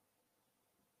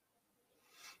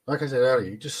 Like I said earlier,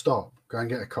 you just stop. Go and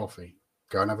get a coffee.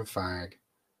 Go and have a fag.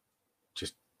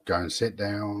 Just go and sit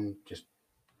down. Just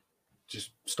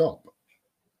stop.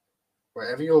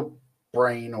 Whatever your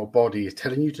brain or body is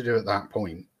telling you to do at that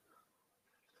point,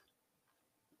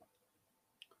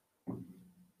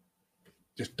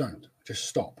 just don't. Just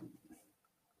stop.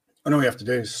 And all you have to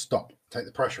do is stop. Take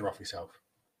the pressure off yourself.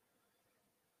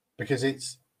 Because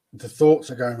the thoughts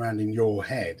are going around in your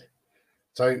head.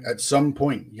 So at some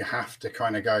point, you have to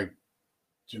kind of go, do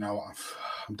you know what?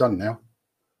 I'm done now.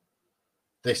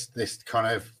 This kind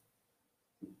of,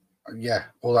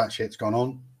 all that shit's gone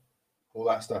on. All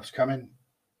that stuff's coming.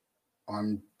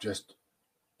 I'm just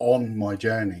on my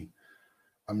journey.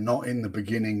 I'm not in the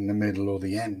beginning, the middle, or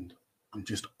the end. I'm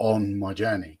just on my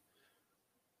journey.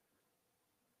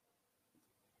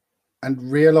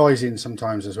 And realizing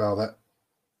sometimes as well that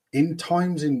in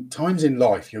times in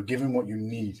life, you're given what you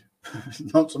need,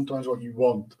 not sometimes what you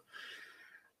want.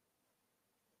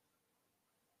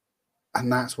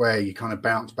 And that's where you kind of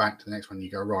bounce back to the next one. You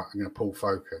go, right, I'm going to pull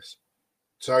focus.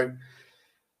 So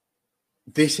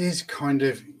this is kind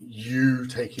of you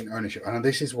taking ownership. And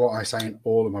this is what I say in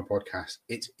all of my podcasts.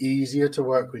 It's easier to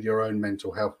work with your own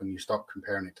mental health when you stop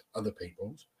comparing it to other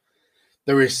people's.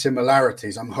 There is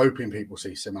similarities. I'm hoping people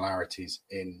see similarities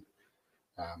in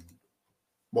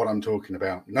what I'm talking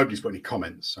about. Nobody's put any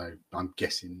comments, so I'm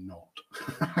guessing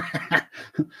not.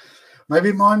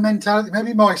 Maybe my mentality,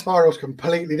 maybe my spiral is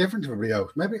completely different to everybody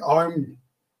else. Maybe I'm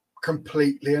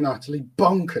completely and utterly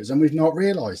bonkers and we've not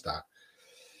realised that.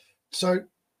 So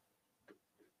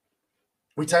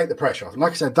we take the pressure off. And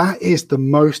like I said, that is the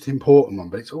most important one,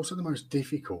 but it's also the most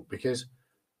difficult because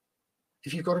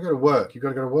if you've got to go to work, you've got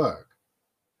to go to work.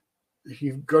 If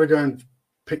you've got to go and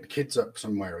pick the kids up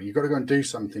somewhere or you've got to go and do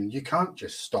something, you can't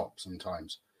just stop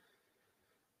sometimes.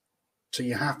 So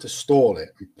you have to stall it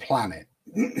and plan it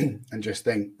and just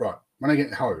think, right, when I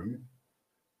get home,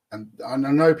 and I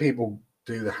know people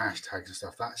do the hashtags and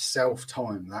stuff, that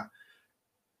self-time, that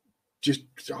just,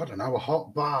 I don't know, a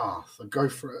hot bath, or go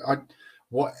for it.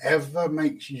 Whatever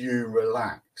makes you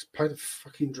relax, play the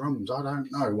fucking drums, I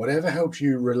don't know, whatever helps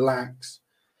you relax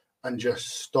and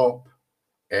just stop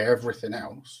everything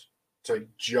else so it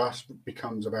just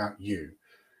becomes about you.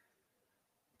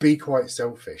 Be quite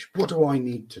selfish. What do I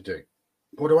need to do?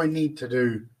 What do I need to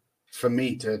do for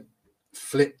me to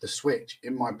flip the switch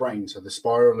in my brain so the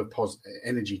spiral of positive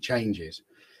energy changes?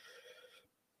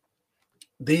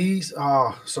 These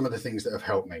are some of the things that have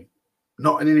helped me,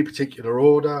 not in any particular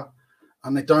order,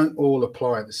 and they don't all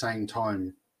apply at the same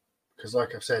time because,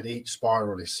 like I've said, each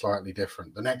spiral is slightly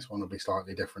different. The next one will be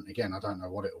slightly different again. I don't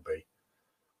know what it will be.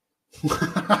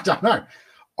 I don't know.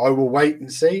 I will wait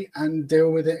and see and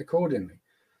deal with it accordingly.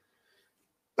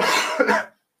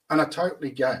 And I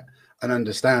totally get and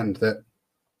understand that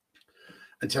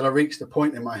until I reach the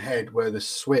point in my head where the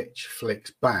switch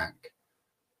flicks back,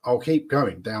 I'll keep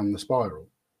going down the spiral.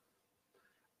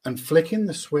 And flicking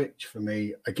the switch for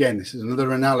me, again, this is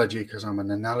another analogy because I'm an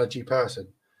analogy person.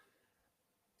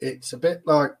 It's a bit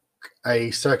like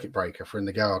a circuit breaker for in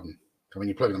the garden. So when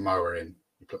you plug the mower in,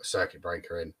 you put a circuit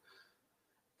breaker in.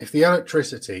 If the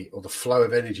electricity or the flow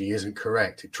of energy isn't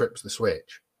correct, it trips the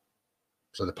switch.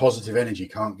 So the positive energy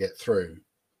can't get through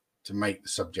to make the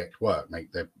subject work,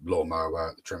 make the lawnmower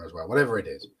work, the trimmers work, whatever it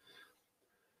is.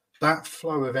 That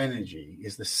flow of energy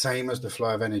is the same as the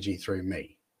flow of energy through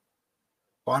me.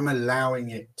 But I'm allowing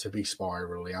it to be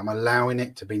spirally. I'm allowing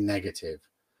it to be negative.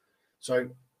 So,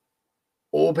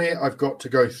 albeit I've got to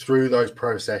go through those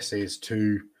processes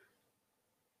to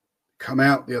come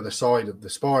out the other side of the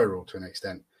spiral to an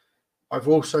extent, I've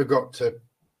also got to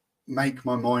make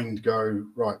my mind go,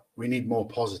 right, we need more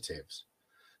positives.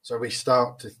 So we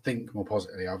start to think more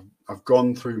positively. I've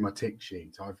gone through my tick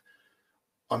sheet.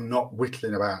 I'm not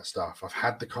whittling about stuff. I've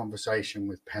had the conversation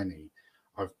with Penny.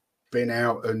 I've been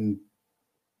out and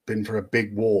been for a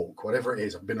big walk, whatever it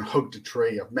is. I've been and hugged a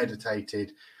tree. I've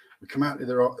meditated. We come out to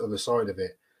the other side of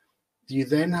it. You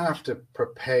then have to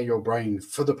prepare your brain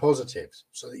for the positives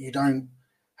so that you don't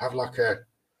have like a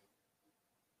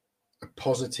a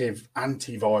positive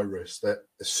antivirus that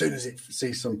as soon as it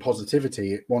sees some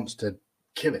positivity, it wants to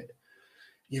kill it.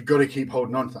 You've got to keep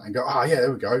holding on to that and go, yeah,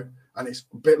 there we go. And it's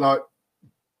a bit like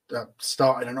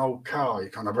starting an old car. You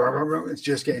kind of, it's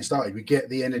just getting started. We get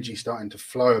the energy starting to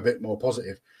flow a bit more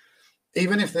positive.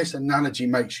 Even if this analogy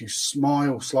makes you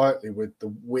smile slightly with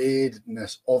the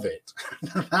weirdness of it,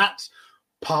 that's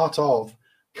part of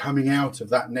coming out of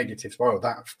that negative spiral,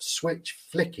 that switch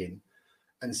flicking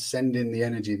and sending the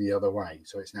energy the other way.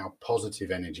 So it's now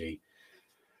positive energy.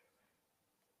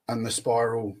 And the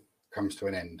spiral comes to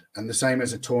an end. And the same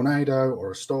as a tornado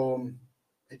or a storm,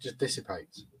 it just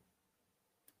dissipates.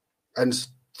 And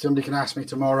somebody can ask me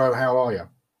tomorrow, how are you?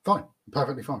 Fine,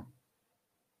 perfectly fine.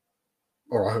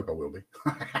 Or I hope I will be.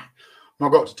 Not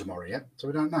got to tomorrow yet, so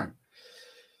we don't know.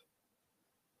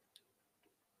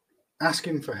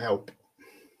 Asking for help.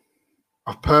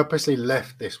 I've purposely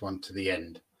left this one to the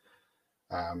end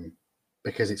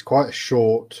because it's quite a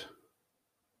short,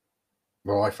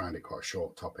 well, I found it quite a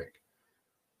short topic.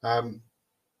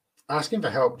 Asking for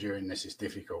help during this is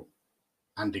difficult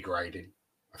and degrading.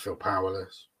 I feel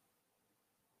powerless.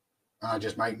 And I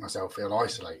just make myself feel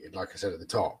isolated, like I said at the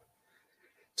top.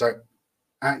 So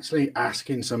actually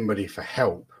asking somebody for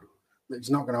help, it's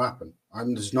not going to happen.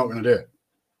 I'm just not going to do it.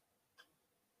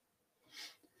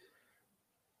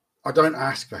 I don't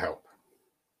ask for help.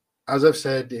 As I've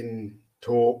said in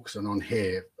talks and on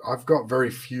here, I've got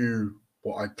very few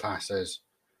what I'd class as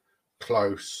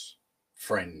close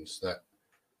friends that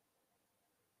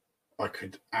I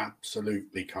could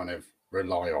absolutely kind of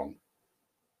rely on.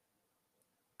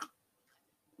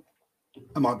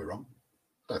 I might be wrong.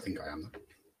 I don't think I am, though.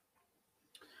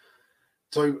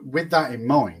 So with that in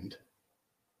mind,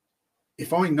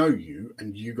 if I know you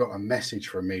and you got a message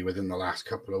from me within the last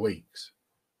couple of weeks,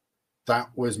 that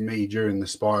was me during the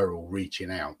spiral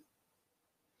reaching out.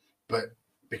 But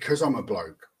because I'm a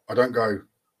bloke, I don't go,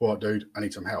 all right, dude, I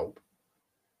need some help.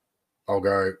 I'll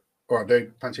go, all right,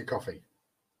 dude, fancy coffee.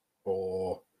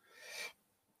 Or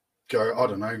go, I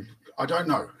don't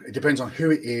know. It depends on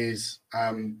who it is,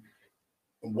 and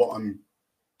what I'm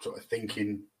sort of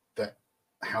thinking that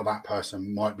how that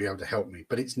person might be able to help me.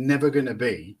 But it's never going to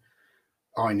be,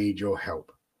 I need your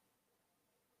help.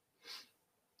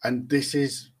 And this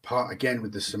is part, again,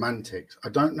 with the semantics. I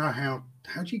don't know how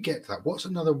do you get to that? What's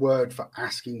another word for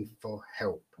asking for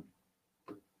help?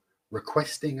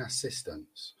 Requesting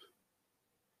assistance.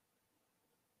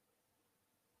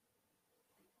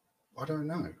 I don't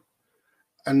know.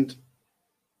 And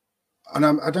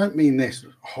I don't mean this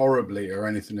horribly or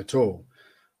anything at all.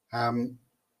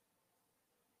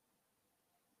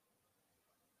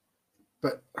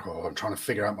 But I'm trying to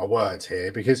figure out my words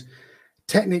here, because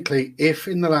technically, if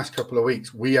in the last couple of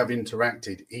weeks we have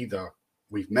interacted, either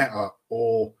we've met up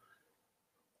or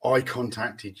I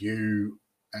contacted you,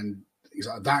 and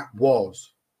that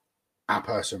was our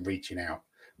person reaching out.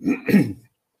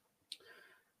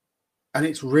 And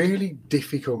it's really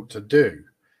difficult to do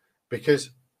because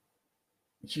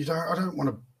I don't want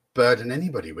to burden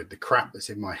anybody with the crap that's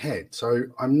in my head. So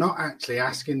I'm not actually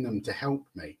asking them to help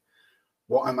me.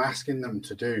 What I'm asking them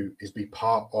to do is be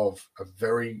part of a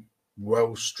very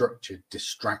well-structured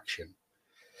distraction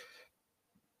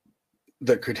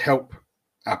that could help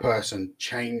a person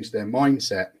change their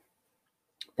mindset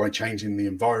by changing the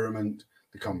environment,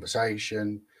 the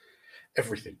conversation,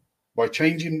 everything. By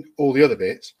changing all the other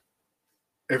bits,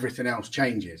 everything else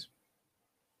changes.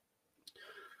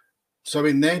 So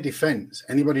in their defense,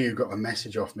 anybody who got a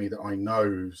message off me that I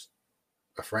know's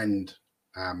a friend,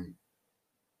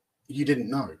 you didn't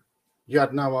know. You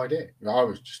had no idea. I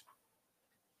was just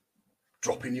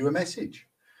dropping you a message.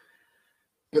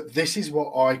 But this is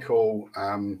what I call,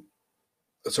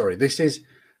 this is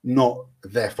not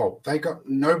their fault.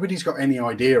 Nobody's got any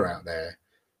idea out there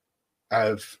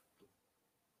of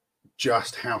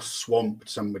just how swamped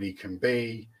somebody can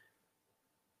be.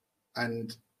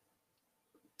 And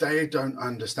they don't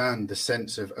understand the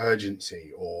sense of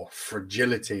urgency or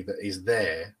fragility that is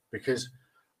there, because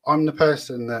I'm the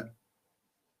person that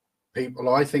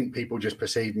I think people just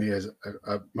perceive me as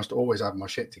must always have my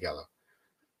shit together.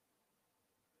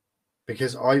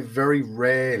 Because I very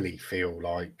rarely feel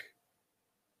like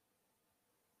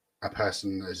a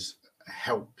person has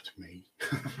helped me.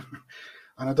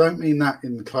 And I don't mean that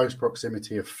in the close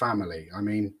proximity of family. I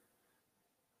mean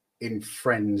in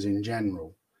friends in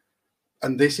general.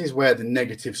 And this is where the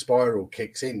negative spiral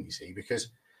kicks in, you see,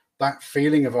 because that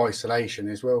feeling of isolation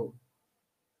is, well,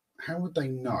 how would they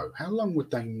know? How long would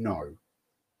they know?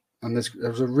 And there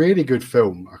was a really good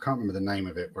film, I can't remember the name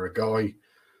of it, where a guy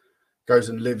goes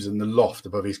and lives in the loft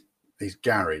above his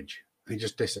garage and he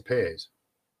just disappears.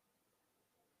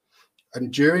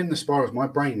 And during the spirals, my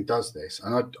brain does this,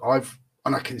 and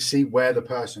I can see where the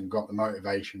person got the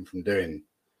motivation from doing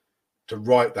to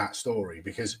write that story,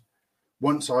 because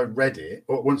once I read it,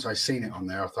 or once I seen it on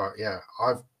there, I thought, yeah,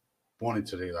 I've wanted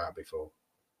to do that before.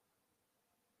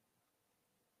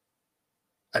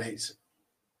 And it's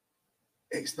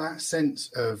that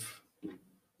sense of,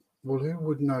 well, who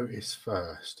would notice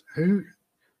first? Who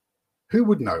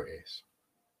would notice?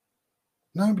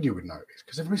 Nobody would notice,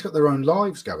 because everybody's got their own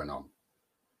lives going on.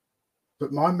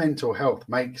 But my mental health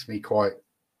makes me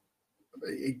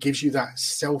it gives you that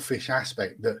selfish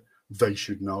aspect that they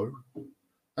should know.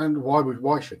 And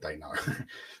why should they know?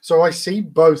 So I see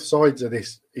both sides of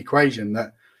this equation,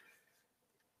 that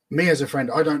me as a friend,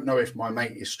 I don't know if my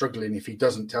mate is struggling if he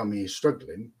doesn't tell me he's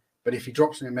struggling. But if he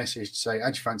drops me a message to say,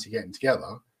 how'd you fancy getting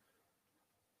together?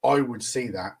 I would see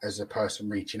that as a person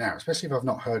reaching out, especially if I've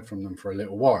not heard from them for a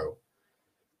little while.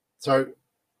 So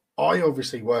I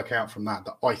obviously work out from that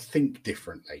I think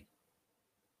differently,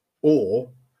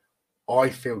 or I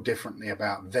feel differently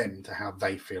about them to how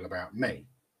they feel about me.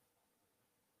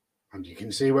 And you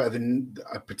can see where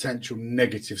a potential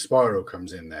negative spiral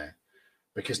comes in there,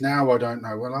 because now I don't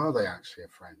know, well, are they actually a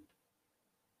friend?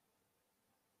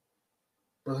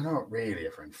 Well, they're not really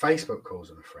a friend. Facebook calls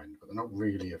them a friend, but they're not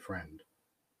really a friend.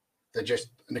 They're just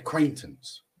an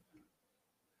acquaintance.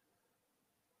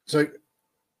 So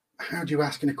how do you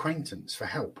ask an acquaintance for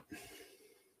help?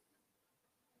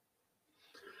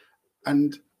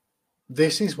 And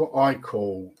this is what I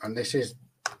call, and this is,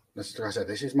 like I said,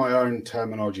 this is my own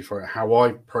terminology for it, how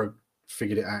I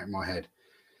figured it out in my head.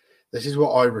 This is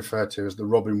what I refer to as the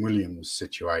Robin Williams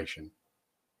situation.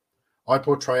 I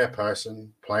portray a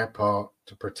person, play a part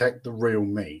to protect the real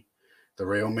me. The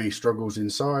real me struggles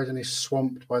inside and is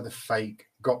swamped by the fake,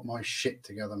 got my shit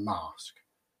together mask.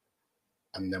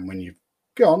 And then when you've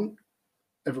gone,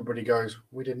 everybody goes,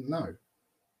 we didn't know.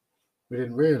 We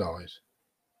didn't realise.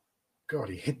 God,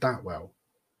 he hid that well.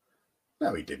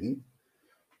 No, he didn't.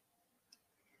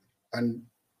 And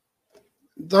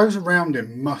those around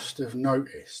him must have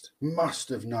noticed, must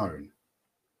have known.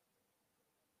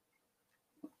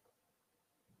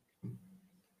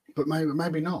 But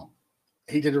maybe not.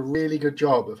 He did a really good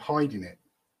job of hiding it.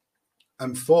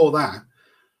 And for that,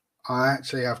 I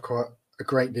actually have quite a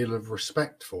great deal of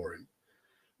respect for him.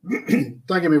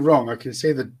 Don't get me wrong, I can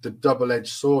see the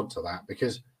double-edged sword to that,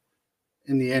 because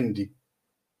in the end he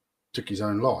took his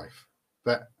own life.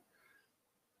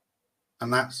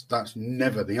 And that's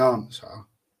never the answer.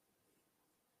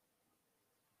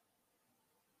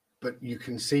 But you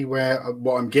can see where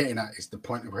what I'm getting at is the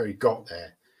point of where he got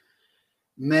there.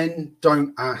 Men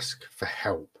don't ask for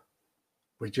help.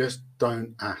 We just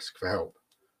don't ask for help.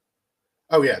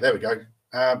 Oh yeah, there we go.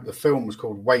 The film was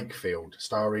called Wakefield,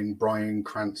 starring Bryan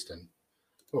Cranston.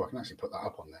 Oh, I can actually put that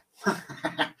up on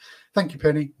there. Thank you,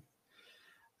 Penny.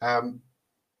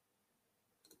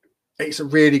 It's a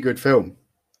really good film,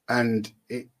 and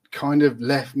it kind of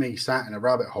left me sat in a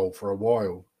rabbit hole for a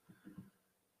while,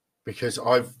 because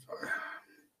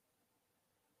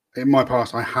in my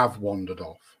past, I have wandered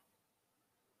off.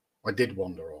 I did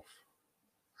wander off.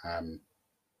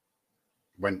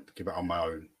 Went to give it on my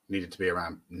own. Needed to be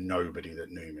around nobody that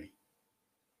knew me.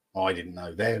 I didn't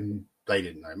know them. They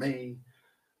didn't know me.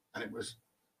 And it was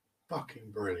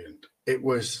fucking brilliant. It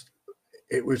was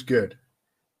good.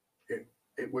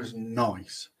 It was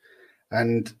nice.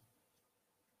 And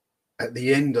at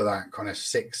the end of that kind of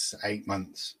 6-8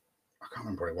 months, I can't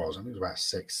remember what it was. I think it was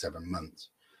about 6-7 months.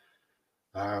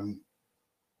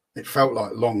 It felt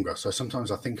like longer. So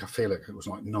sometimes I feel like it was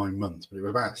like 9 months, but it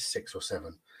was about 6 or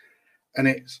 7. And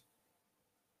it's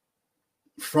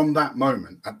from that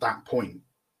moment, at that point,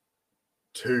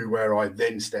 to where I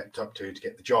then stepped up to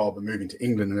get the job and moving to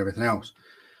England and everything else,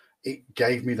 it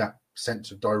gave me that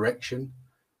sense of direction.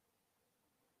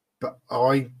 But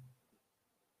I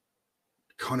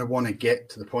kind of want to get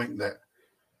to the point that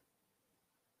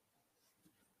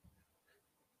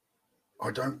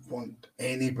I don't want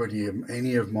anybody,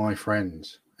 any of my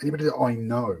friends, anybody that I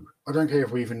know, I don't care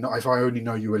if I only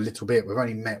know you a little bit, we've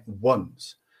only met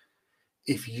once.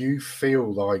 If you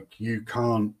feel like you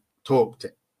can't talk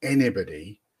to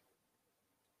anybody,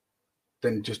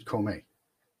 then just call me.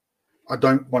 I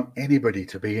don't want anybody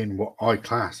to be in what I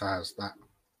class as that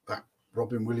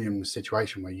Robin Williams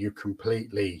situation where you're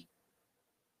completely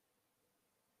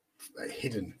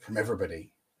hidden from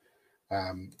everybody.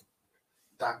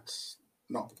 That's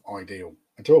not ideal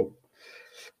at all.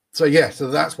 So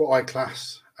that's what I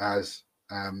class as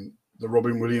the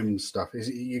Robin Williams stuff. Is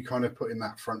you kind of putting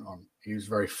that front on. He was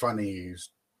very funny. He was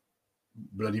a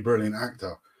bloody brilliant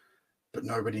actor, but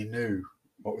nobody knew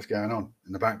what was going on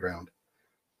in the background.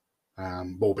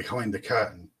 or behind the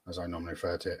curtain, as I normally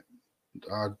refer to it.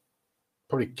 I'd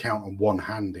probably count on one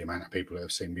hand the amount of people who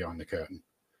have seen behind the curtain.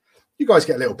 You guys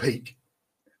get a little peek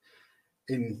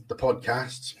in the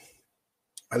podcasts,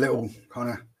 a little kind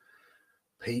of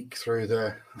peek through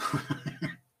the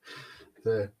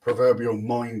the proverbial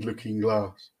mind-looking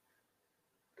glass.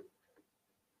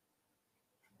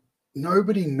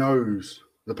 Nobody knows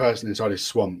the person inside is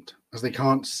swamped, as they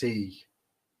can't see.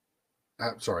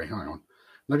 Sorry, hang on.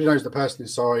 Nobody knows the person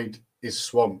inside is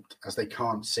swamped, as they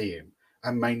can't see him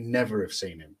and may never have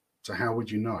seen him. So how would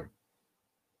you know?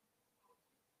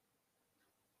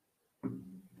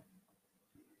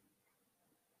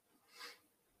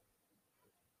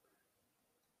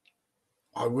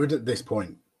 I would at this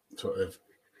point sort of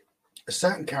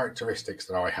certain characteristics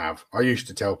that I have. I used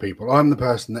to tell people I'm the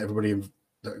person that everybody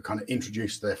that kind of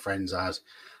introduced their friends as.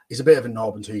 He's a bit of a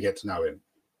knob until you get to know him.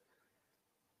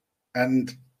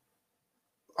 And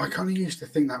I kind of used to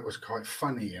think that was quite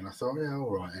funny. And I thought, yeah,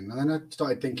 all right. And then I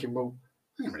started thinking, well,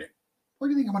 hang on a minute. What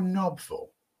do you think I'm a knob for?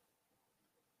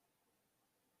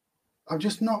 I'm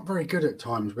just not very good at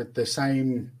times with the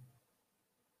same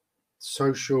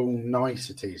social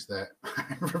niceties that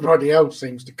everybody else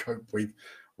seems to cope with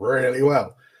really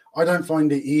well. I don't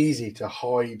find it easy to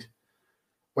hide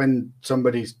when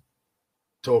somebody's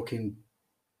talking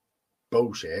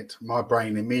bullshit. My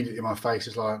brain immediately, my face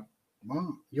is like,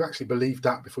 well, you actually believed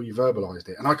that before you verbalized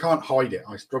it. And I can't hide it.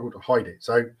 I struggle to hide it.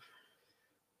 So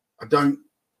I don't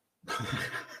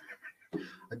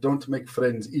make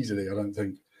friends easily, I don't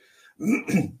think.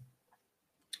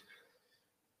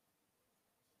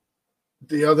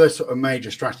 The other sort of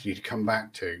major strategy to come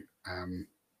back to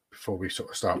before we sort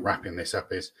of start wrapping this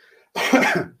up is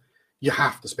you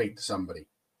have to speak to somebody.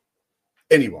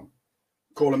 Anyone.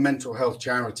 Call a mental health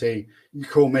charity. You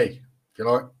call me if you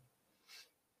like.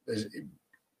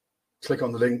 Click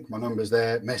on the link. My number's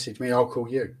there. Message me. I'll call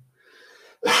you.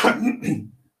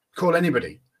 Call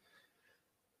anybody.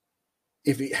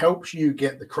 If it helps you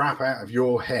get the crap out of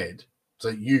your head so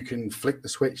that you can flick the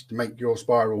switch to make your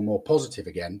spiral more positive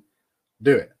again,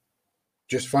 do it.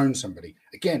 Just phone somebody.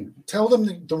 Again, tell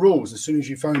them the rules as soon as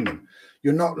you phone them.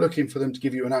 You're not looking for them to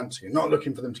give you an answer. You're not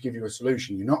looking for them to give you a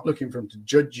solution. You're not looking for them to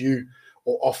judge you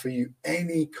or offer you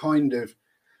any kind of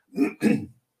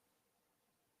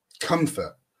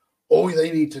comfort. All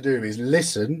they need to do is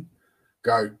listen,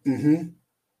 go,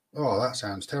 oh, that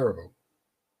sounds terrible.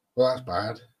 Well, that's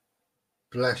bad.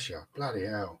 Bless you. Bloody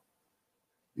hell.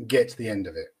 Get to the end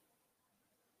of it.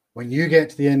 When you get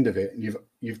to the end of it and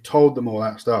you've told them all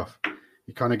that stuff,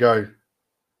 you kind of go,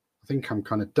 I think I'm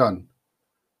kind of done.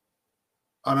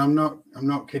 And I'm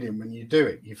not kidding. When you do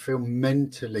it, you feel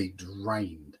mentally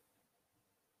drained.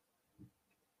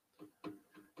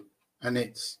 And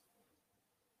it's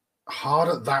hard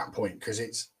at that point because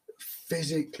it's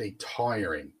physically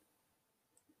tiring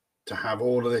to have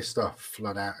all of this stuff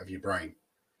flood out of your brain.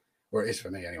 Or it is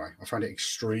for me anyway. I find it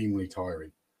extremely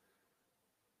tiring.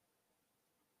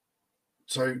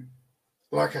 So,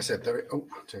 like I said, 2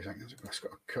 seconds. I've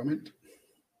got a comment.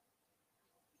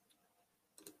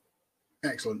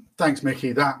 Excellent. Thanks,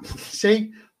 Mickey.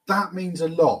 That means a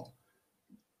lot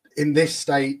in this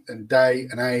state and day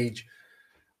and age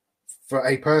for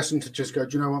a person to just go,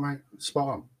 do you know what, mate? Spot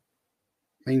on.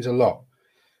 Means a lot.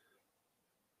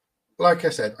 Like I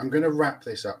said, I'm going to wrap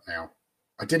this up now.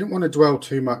 I didn't want to dwell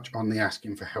too much on the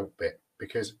asking for help bit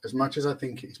because as much as I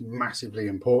think it's massively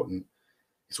important,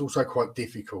 it's also quite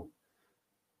difficult.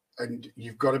 And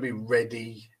you've got to be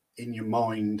ready in your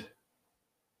mind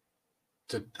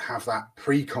to have that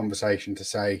pre-conversation to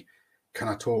say, can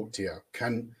I talk to you?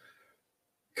 Can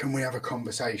we have a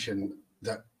conversation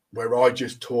where I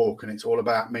just talk and it's all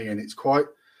about me and it's quite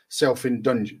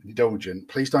self-indulgent?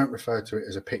 Please don't refer to it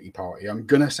as a pity party. I'm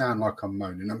going to sound like I'm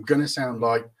moaning. I'm going to sound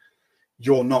like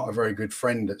you're not a very good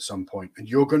friend at some point and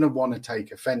you're going to want to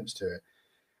take offense to it.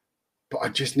 But I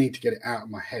just need to get it out of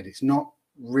my head. It's not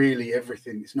really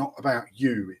everything. It's not about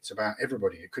you. It's about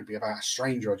everybody. It could be about a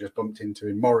stranger I just bumped into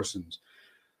in Morrison's.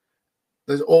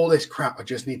 There's all this crap. I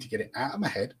just need to get it out of my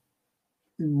head.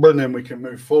 And then we can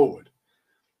move forward.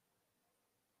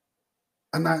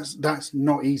 And that's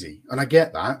not easy. And I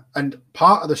get that. And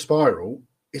part of the spiral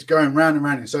is going round and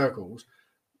round in circles,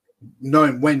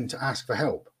 knowing when to ask for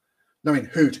help, knowing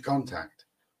who to contact.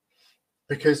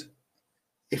 Because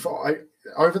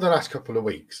over the last couple of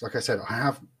weeks, like I said, I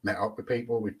have met up with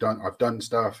people. I've done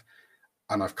stuff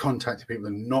and I've contacted people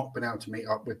and not been able to meet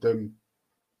up with them.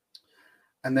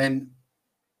 And then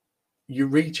you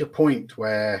reach a point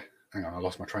where, hang on, I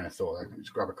lost my train of thought. Let me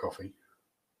just grab a coffee.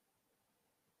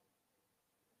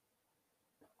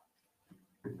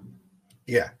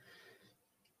 Yeah.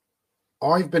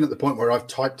 I've been at the point where I've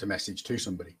typed a message to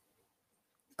somebody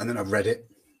and then I've read it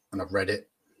and I've read it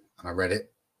and I read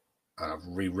it and I've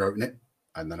rewritten it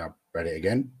and then I've read it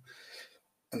again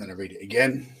and then I read it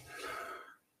again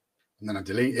and then I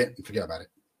delete it and forget about it.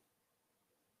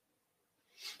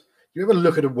 You ever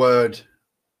look at a word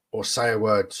or say a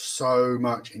word so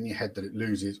much in your head that it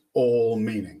loses all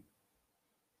meaning?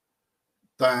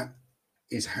 That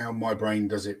is how my brain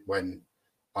does it when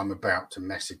I'm about to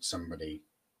message somebody,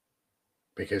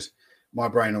 because my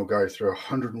brain will go through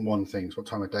 101 things. What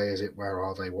time of day is it? Where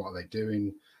are they? What are they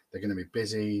doing? They're going to be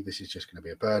busy. This is just going to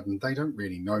be a burden. They don't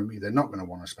really know me. They're not going to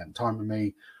want to spend time with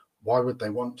me. Why would they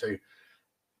want to?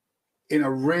 In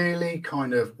a really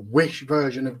kind of wish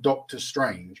version of Doctor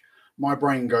Strange, my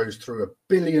brain goes through a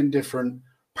billion different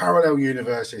parallel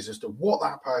universes as to what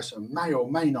that person may or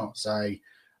may not say.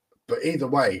 But either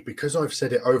way, because I've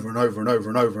said it over and over and over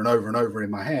and over and over and over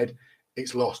in my head,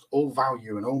 it's lost all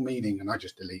value and all meaning, and I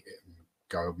just delete it and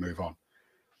go and move on.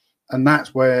 And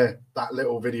that's where that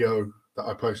little video that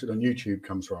I posted on YouTube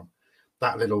comes from.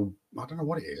 That little, I don't know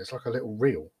what it is. It's like a little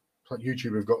reel. It's like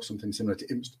YouTube have got something similar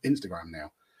to Instagram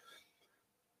now.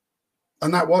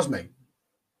 And that was me.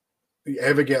 You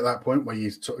ever get that point where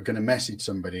you're sort of going to message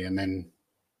somebody and then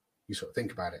you sort of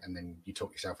think about it and then you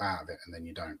talk yourself out of it and then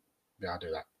you don't? Yeah, I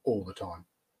do that all the time,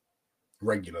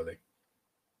 regularly.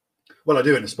 Well, I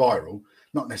do in a spiral,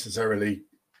 not necessarily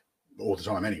all the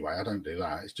time anyway. I don't do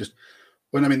that. It's just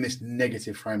when I'm in this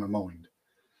negative frame of mind.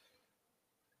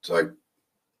 So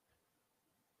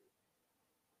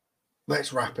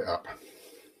let's wrap it up.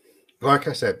 Like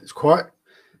I said,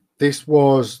 this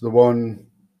was the one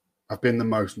I've been the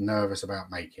most nervous about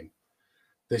making.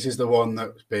 This is the one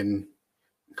that's been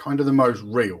kind of the most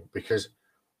real, because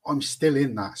I'm still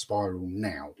in that spiral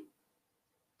now.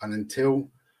 And until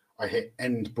I hit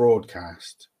end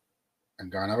broadcast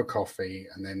and go and have a coffee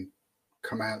and then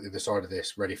come out the other side of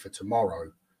this ready for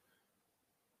tomorrow,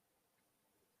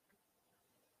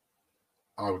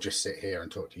 I will just sit here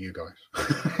and talk to you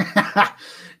guys.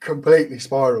 Completely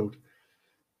spiraled.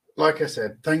 Like I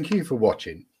said, thank you for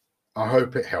watching. I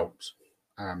hope it helps.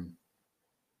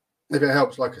 If it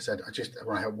helps, like I said, I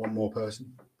want to help one more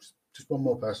person. Just one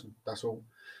more person. That's all.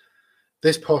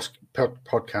 This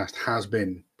podcast has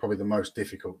been probably the most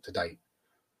difficult to date.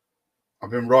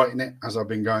 I've been writing it as I've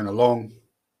been going along,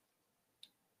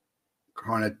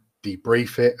 kind of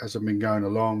debrief it as I've been going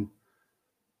along.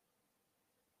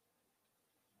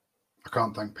 I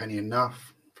can't thank Penny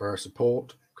enough for her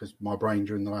support, because my brain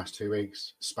during the last 2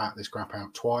 weeks spat this crap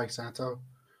out twice at her.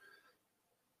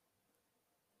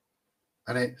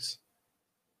 And it's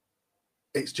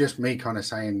just me kind of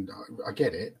saying, I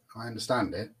get it, I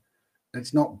understand it.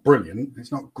 It's not brilliant.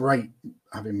 It's not great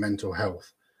having mental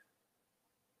health.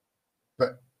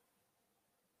 But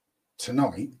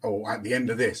tonight, or at the end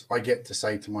of this, I get to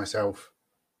say to myself,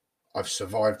 I've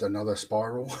survived another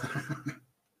spiral.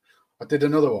 I did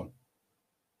another one.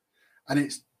 And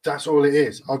that's all it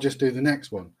is. I'll just do the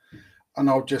next one. And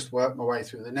I'll just work my way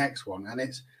through the next one. And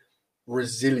it's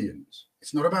resilience.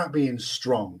 It's not about being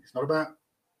strong. It's not about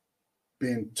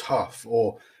being tough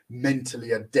or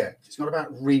mentally adept. It's not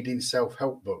about reading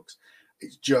self-help books.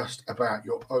 It's just about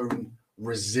your own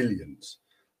resilience.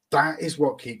 That is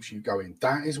what keeps you going.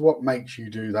 That is what makes you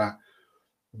do that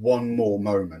one more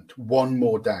moment, one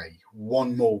more day,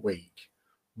 one more week,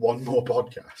 one more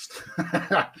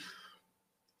podcast.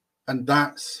 And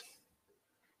that's,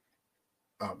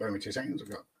 bear with me 2 seconds.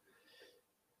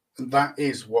 And that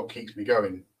is what keeps me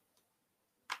going.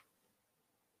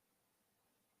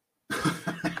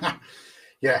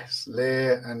 Yes,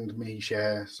 Leah and me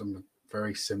share some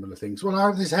very similar things. Well, I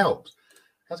hope this helps.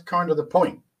 That's kind of the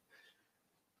point.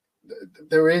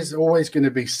 There is always going to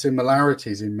be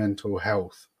similarities in mental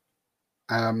health.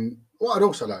 What I'd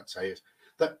also like to say is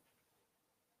that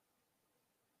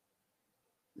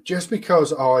just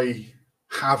because I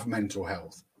have mental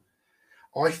health,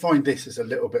 I find this as a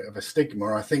little bit of a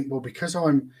stigma. I think, well, because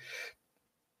I'm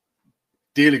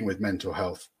dealing with mental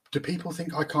health, do people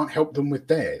think I can't help them with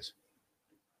theirs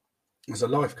as a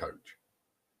life coach?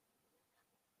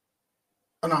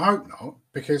 And I hope not,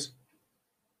 because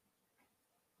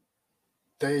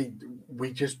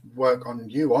we just work on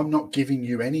you. I'm not giving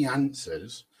you any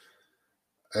answers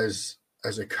as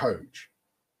a coach.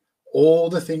 All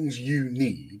the things you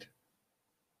need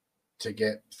to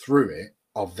get through it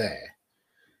are there.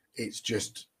 It's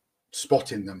just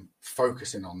spotting them,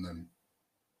 focusing on them,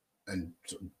 and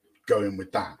going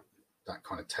with that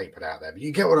kind of tapered out there. But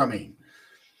you get what I mean.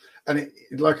 And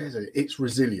like I said, it's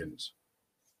resilience.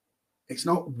 It's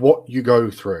not what you go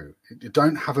through. You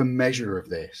don't have a measure of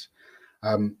this.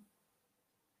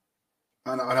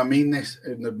 and I mean this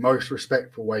in the most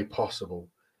respectful way possible,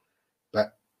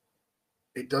 but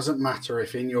it doesn't matter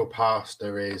if in your past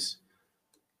there is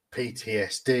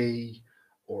PTSD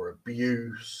or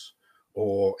abuse,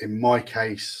 or in my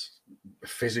case,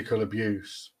 physical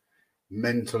abuse,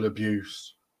 mental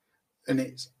abuse, and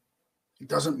it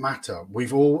doesn't matter.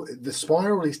 The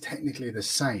spiral is technically the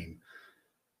same.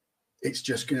 It's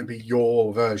just going to be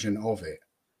your version of it.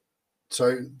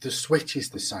 So the switch is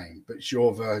the same, but it's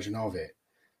your version of it.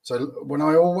 So when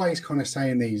I always kind of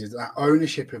say in these is that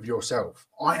ownership of yourself.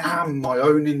 I am my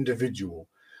own individual.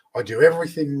 I do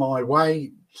everything my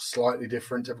way, slightly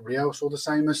different to everybody else, or the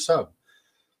same as some.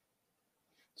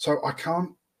 So I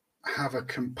can't have a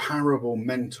comparable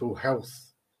mental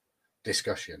health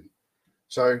discussion.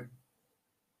 So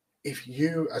if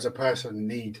you as a person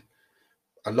need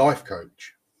a life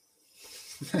coach,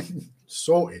 then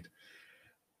sorted.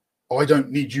 I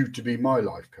don't need you to be my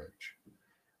life coach.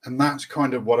 And that's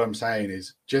kind of what I'm saying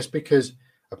is just because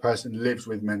a person lives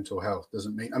with mental health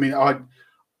doesn't mean, I'm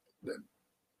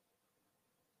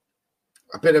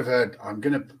going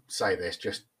to say this,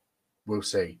 just we'll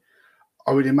see.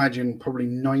 I would imagine probably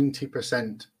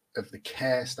 90% of the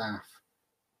care staff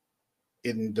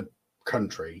in the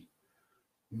country,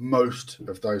 most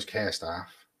of those care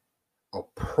staff are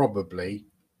probably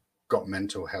got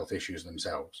mental health issues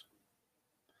themselves.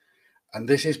 And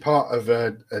this is part of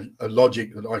a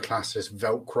logic that I class as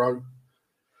Velcro.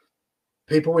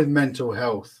 People with mental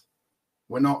health,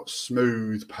 we're not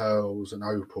smooth pearls and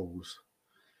opals.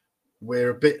 We're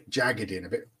a bit jagged a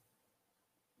bit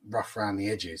rough around the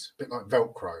edges, a bit like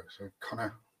Velcro. So kind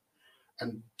of,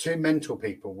 and two mental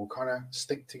people will kind of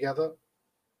stick together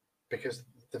because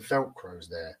the Velcro's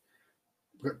there.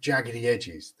 We've got jaggedy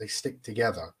edges, they stick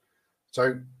together.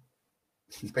 So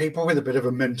people with a bit of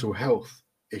a mental health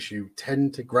issue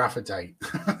tend to gravitate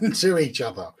to each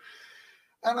other.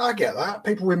 And I get that.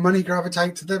 People with money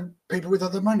gravitate to the people with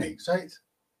other money. So it's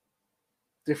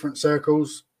different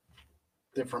circles,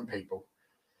 different people.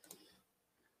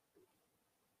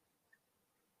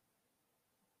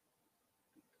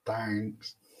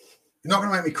 Thanks. You're not going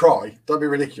to make me cry. Don't be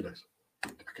ridiculous. I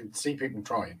can see people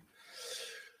trying.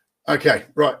 Okay,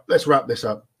 right. Let's wrap this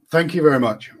up. Thank you very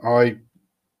much. I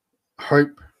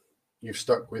hope you've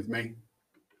stuck with me.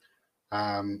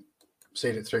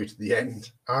 Seen it through to the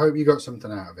end. I hope you got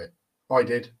something out of it. I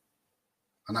did,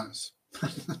 and that's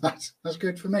that's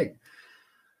good for me.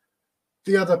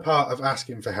 The other part of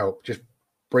asking for help, just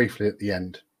briefly at the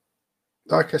end,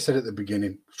 like I said at the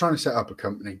beginning, I was trying to set up a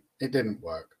company. It didn't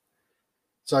work,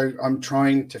 so I'm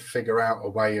trying to figure out a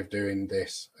way of doing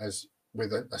this as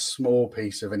with a small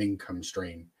piece of an income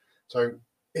stream. So,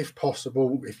 if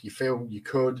possible, if you feel you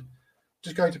could,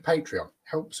 just go to Patreon,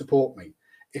 help support me.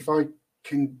 If I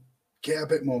can get a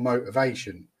bit more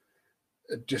motivation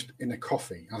just in a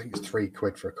coffee, I think it's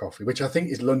 £3 for a coffee, which I think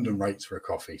is London rates for a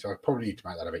coffee, so I probably need to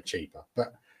make that a bit cheaper,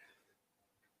 but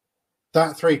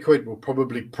that £3 will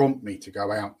probably prompt me to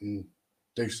go out and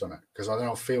do something, because I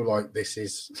don't feel like this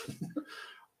is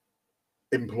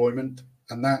employment,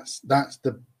 and that's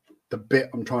the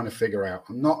bit I'm trying to figure out.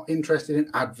 I'm not interested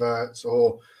in adverts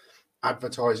or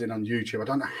advertising on YouTube. I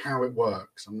don't know how it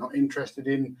works. I'm not interested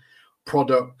in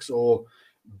products or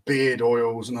beard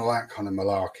oils and all that kind of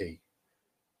malarkey.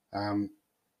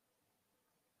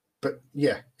 But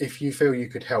yeah, if you feel you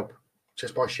could help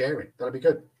just by sharing, that'd be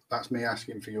good. That's me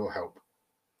asking for your help.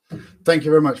 Thank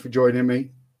you very much for joining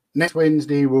me. Next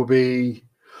Wednesday will be,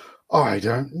 I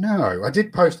don't know. I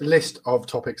did post a list of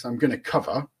topics I'm going to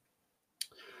cover.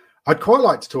 I'd quite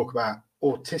like to talk about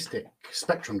autistic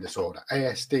spectrum disorder,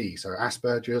 ASD, so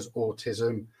Asperger's,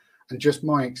 autism, and just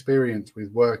my experience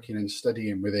with working and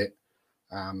studying with it,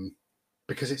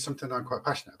 because it's something I'm quite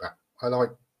passionate about. I like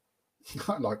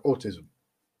autism.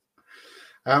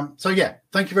 So yeah,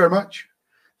 thank you very much.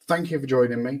 Thank you for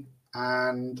joining me,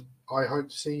 and I hope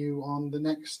to see you on the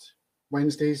next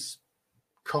Wednesday's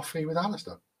Coffee with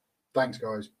Alistair. Thanks,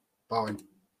 guys. Bye.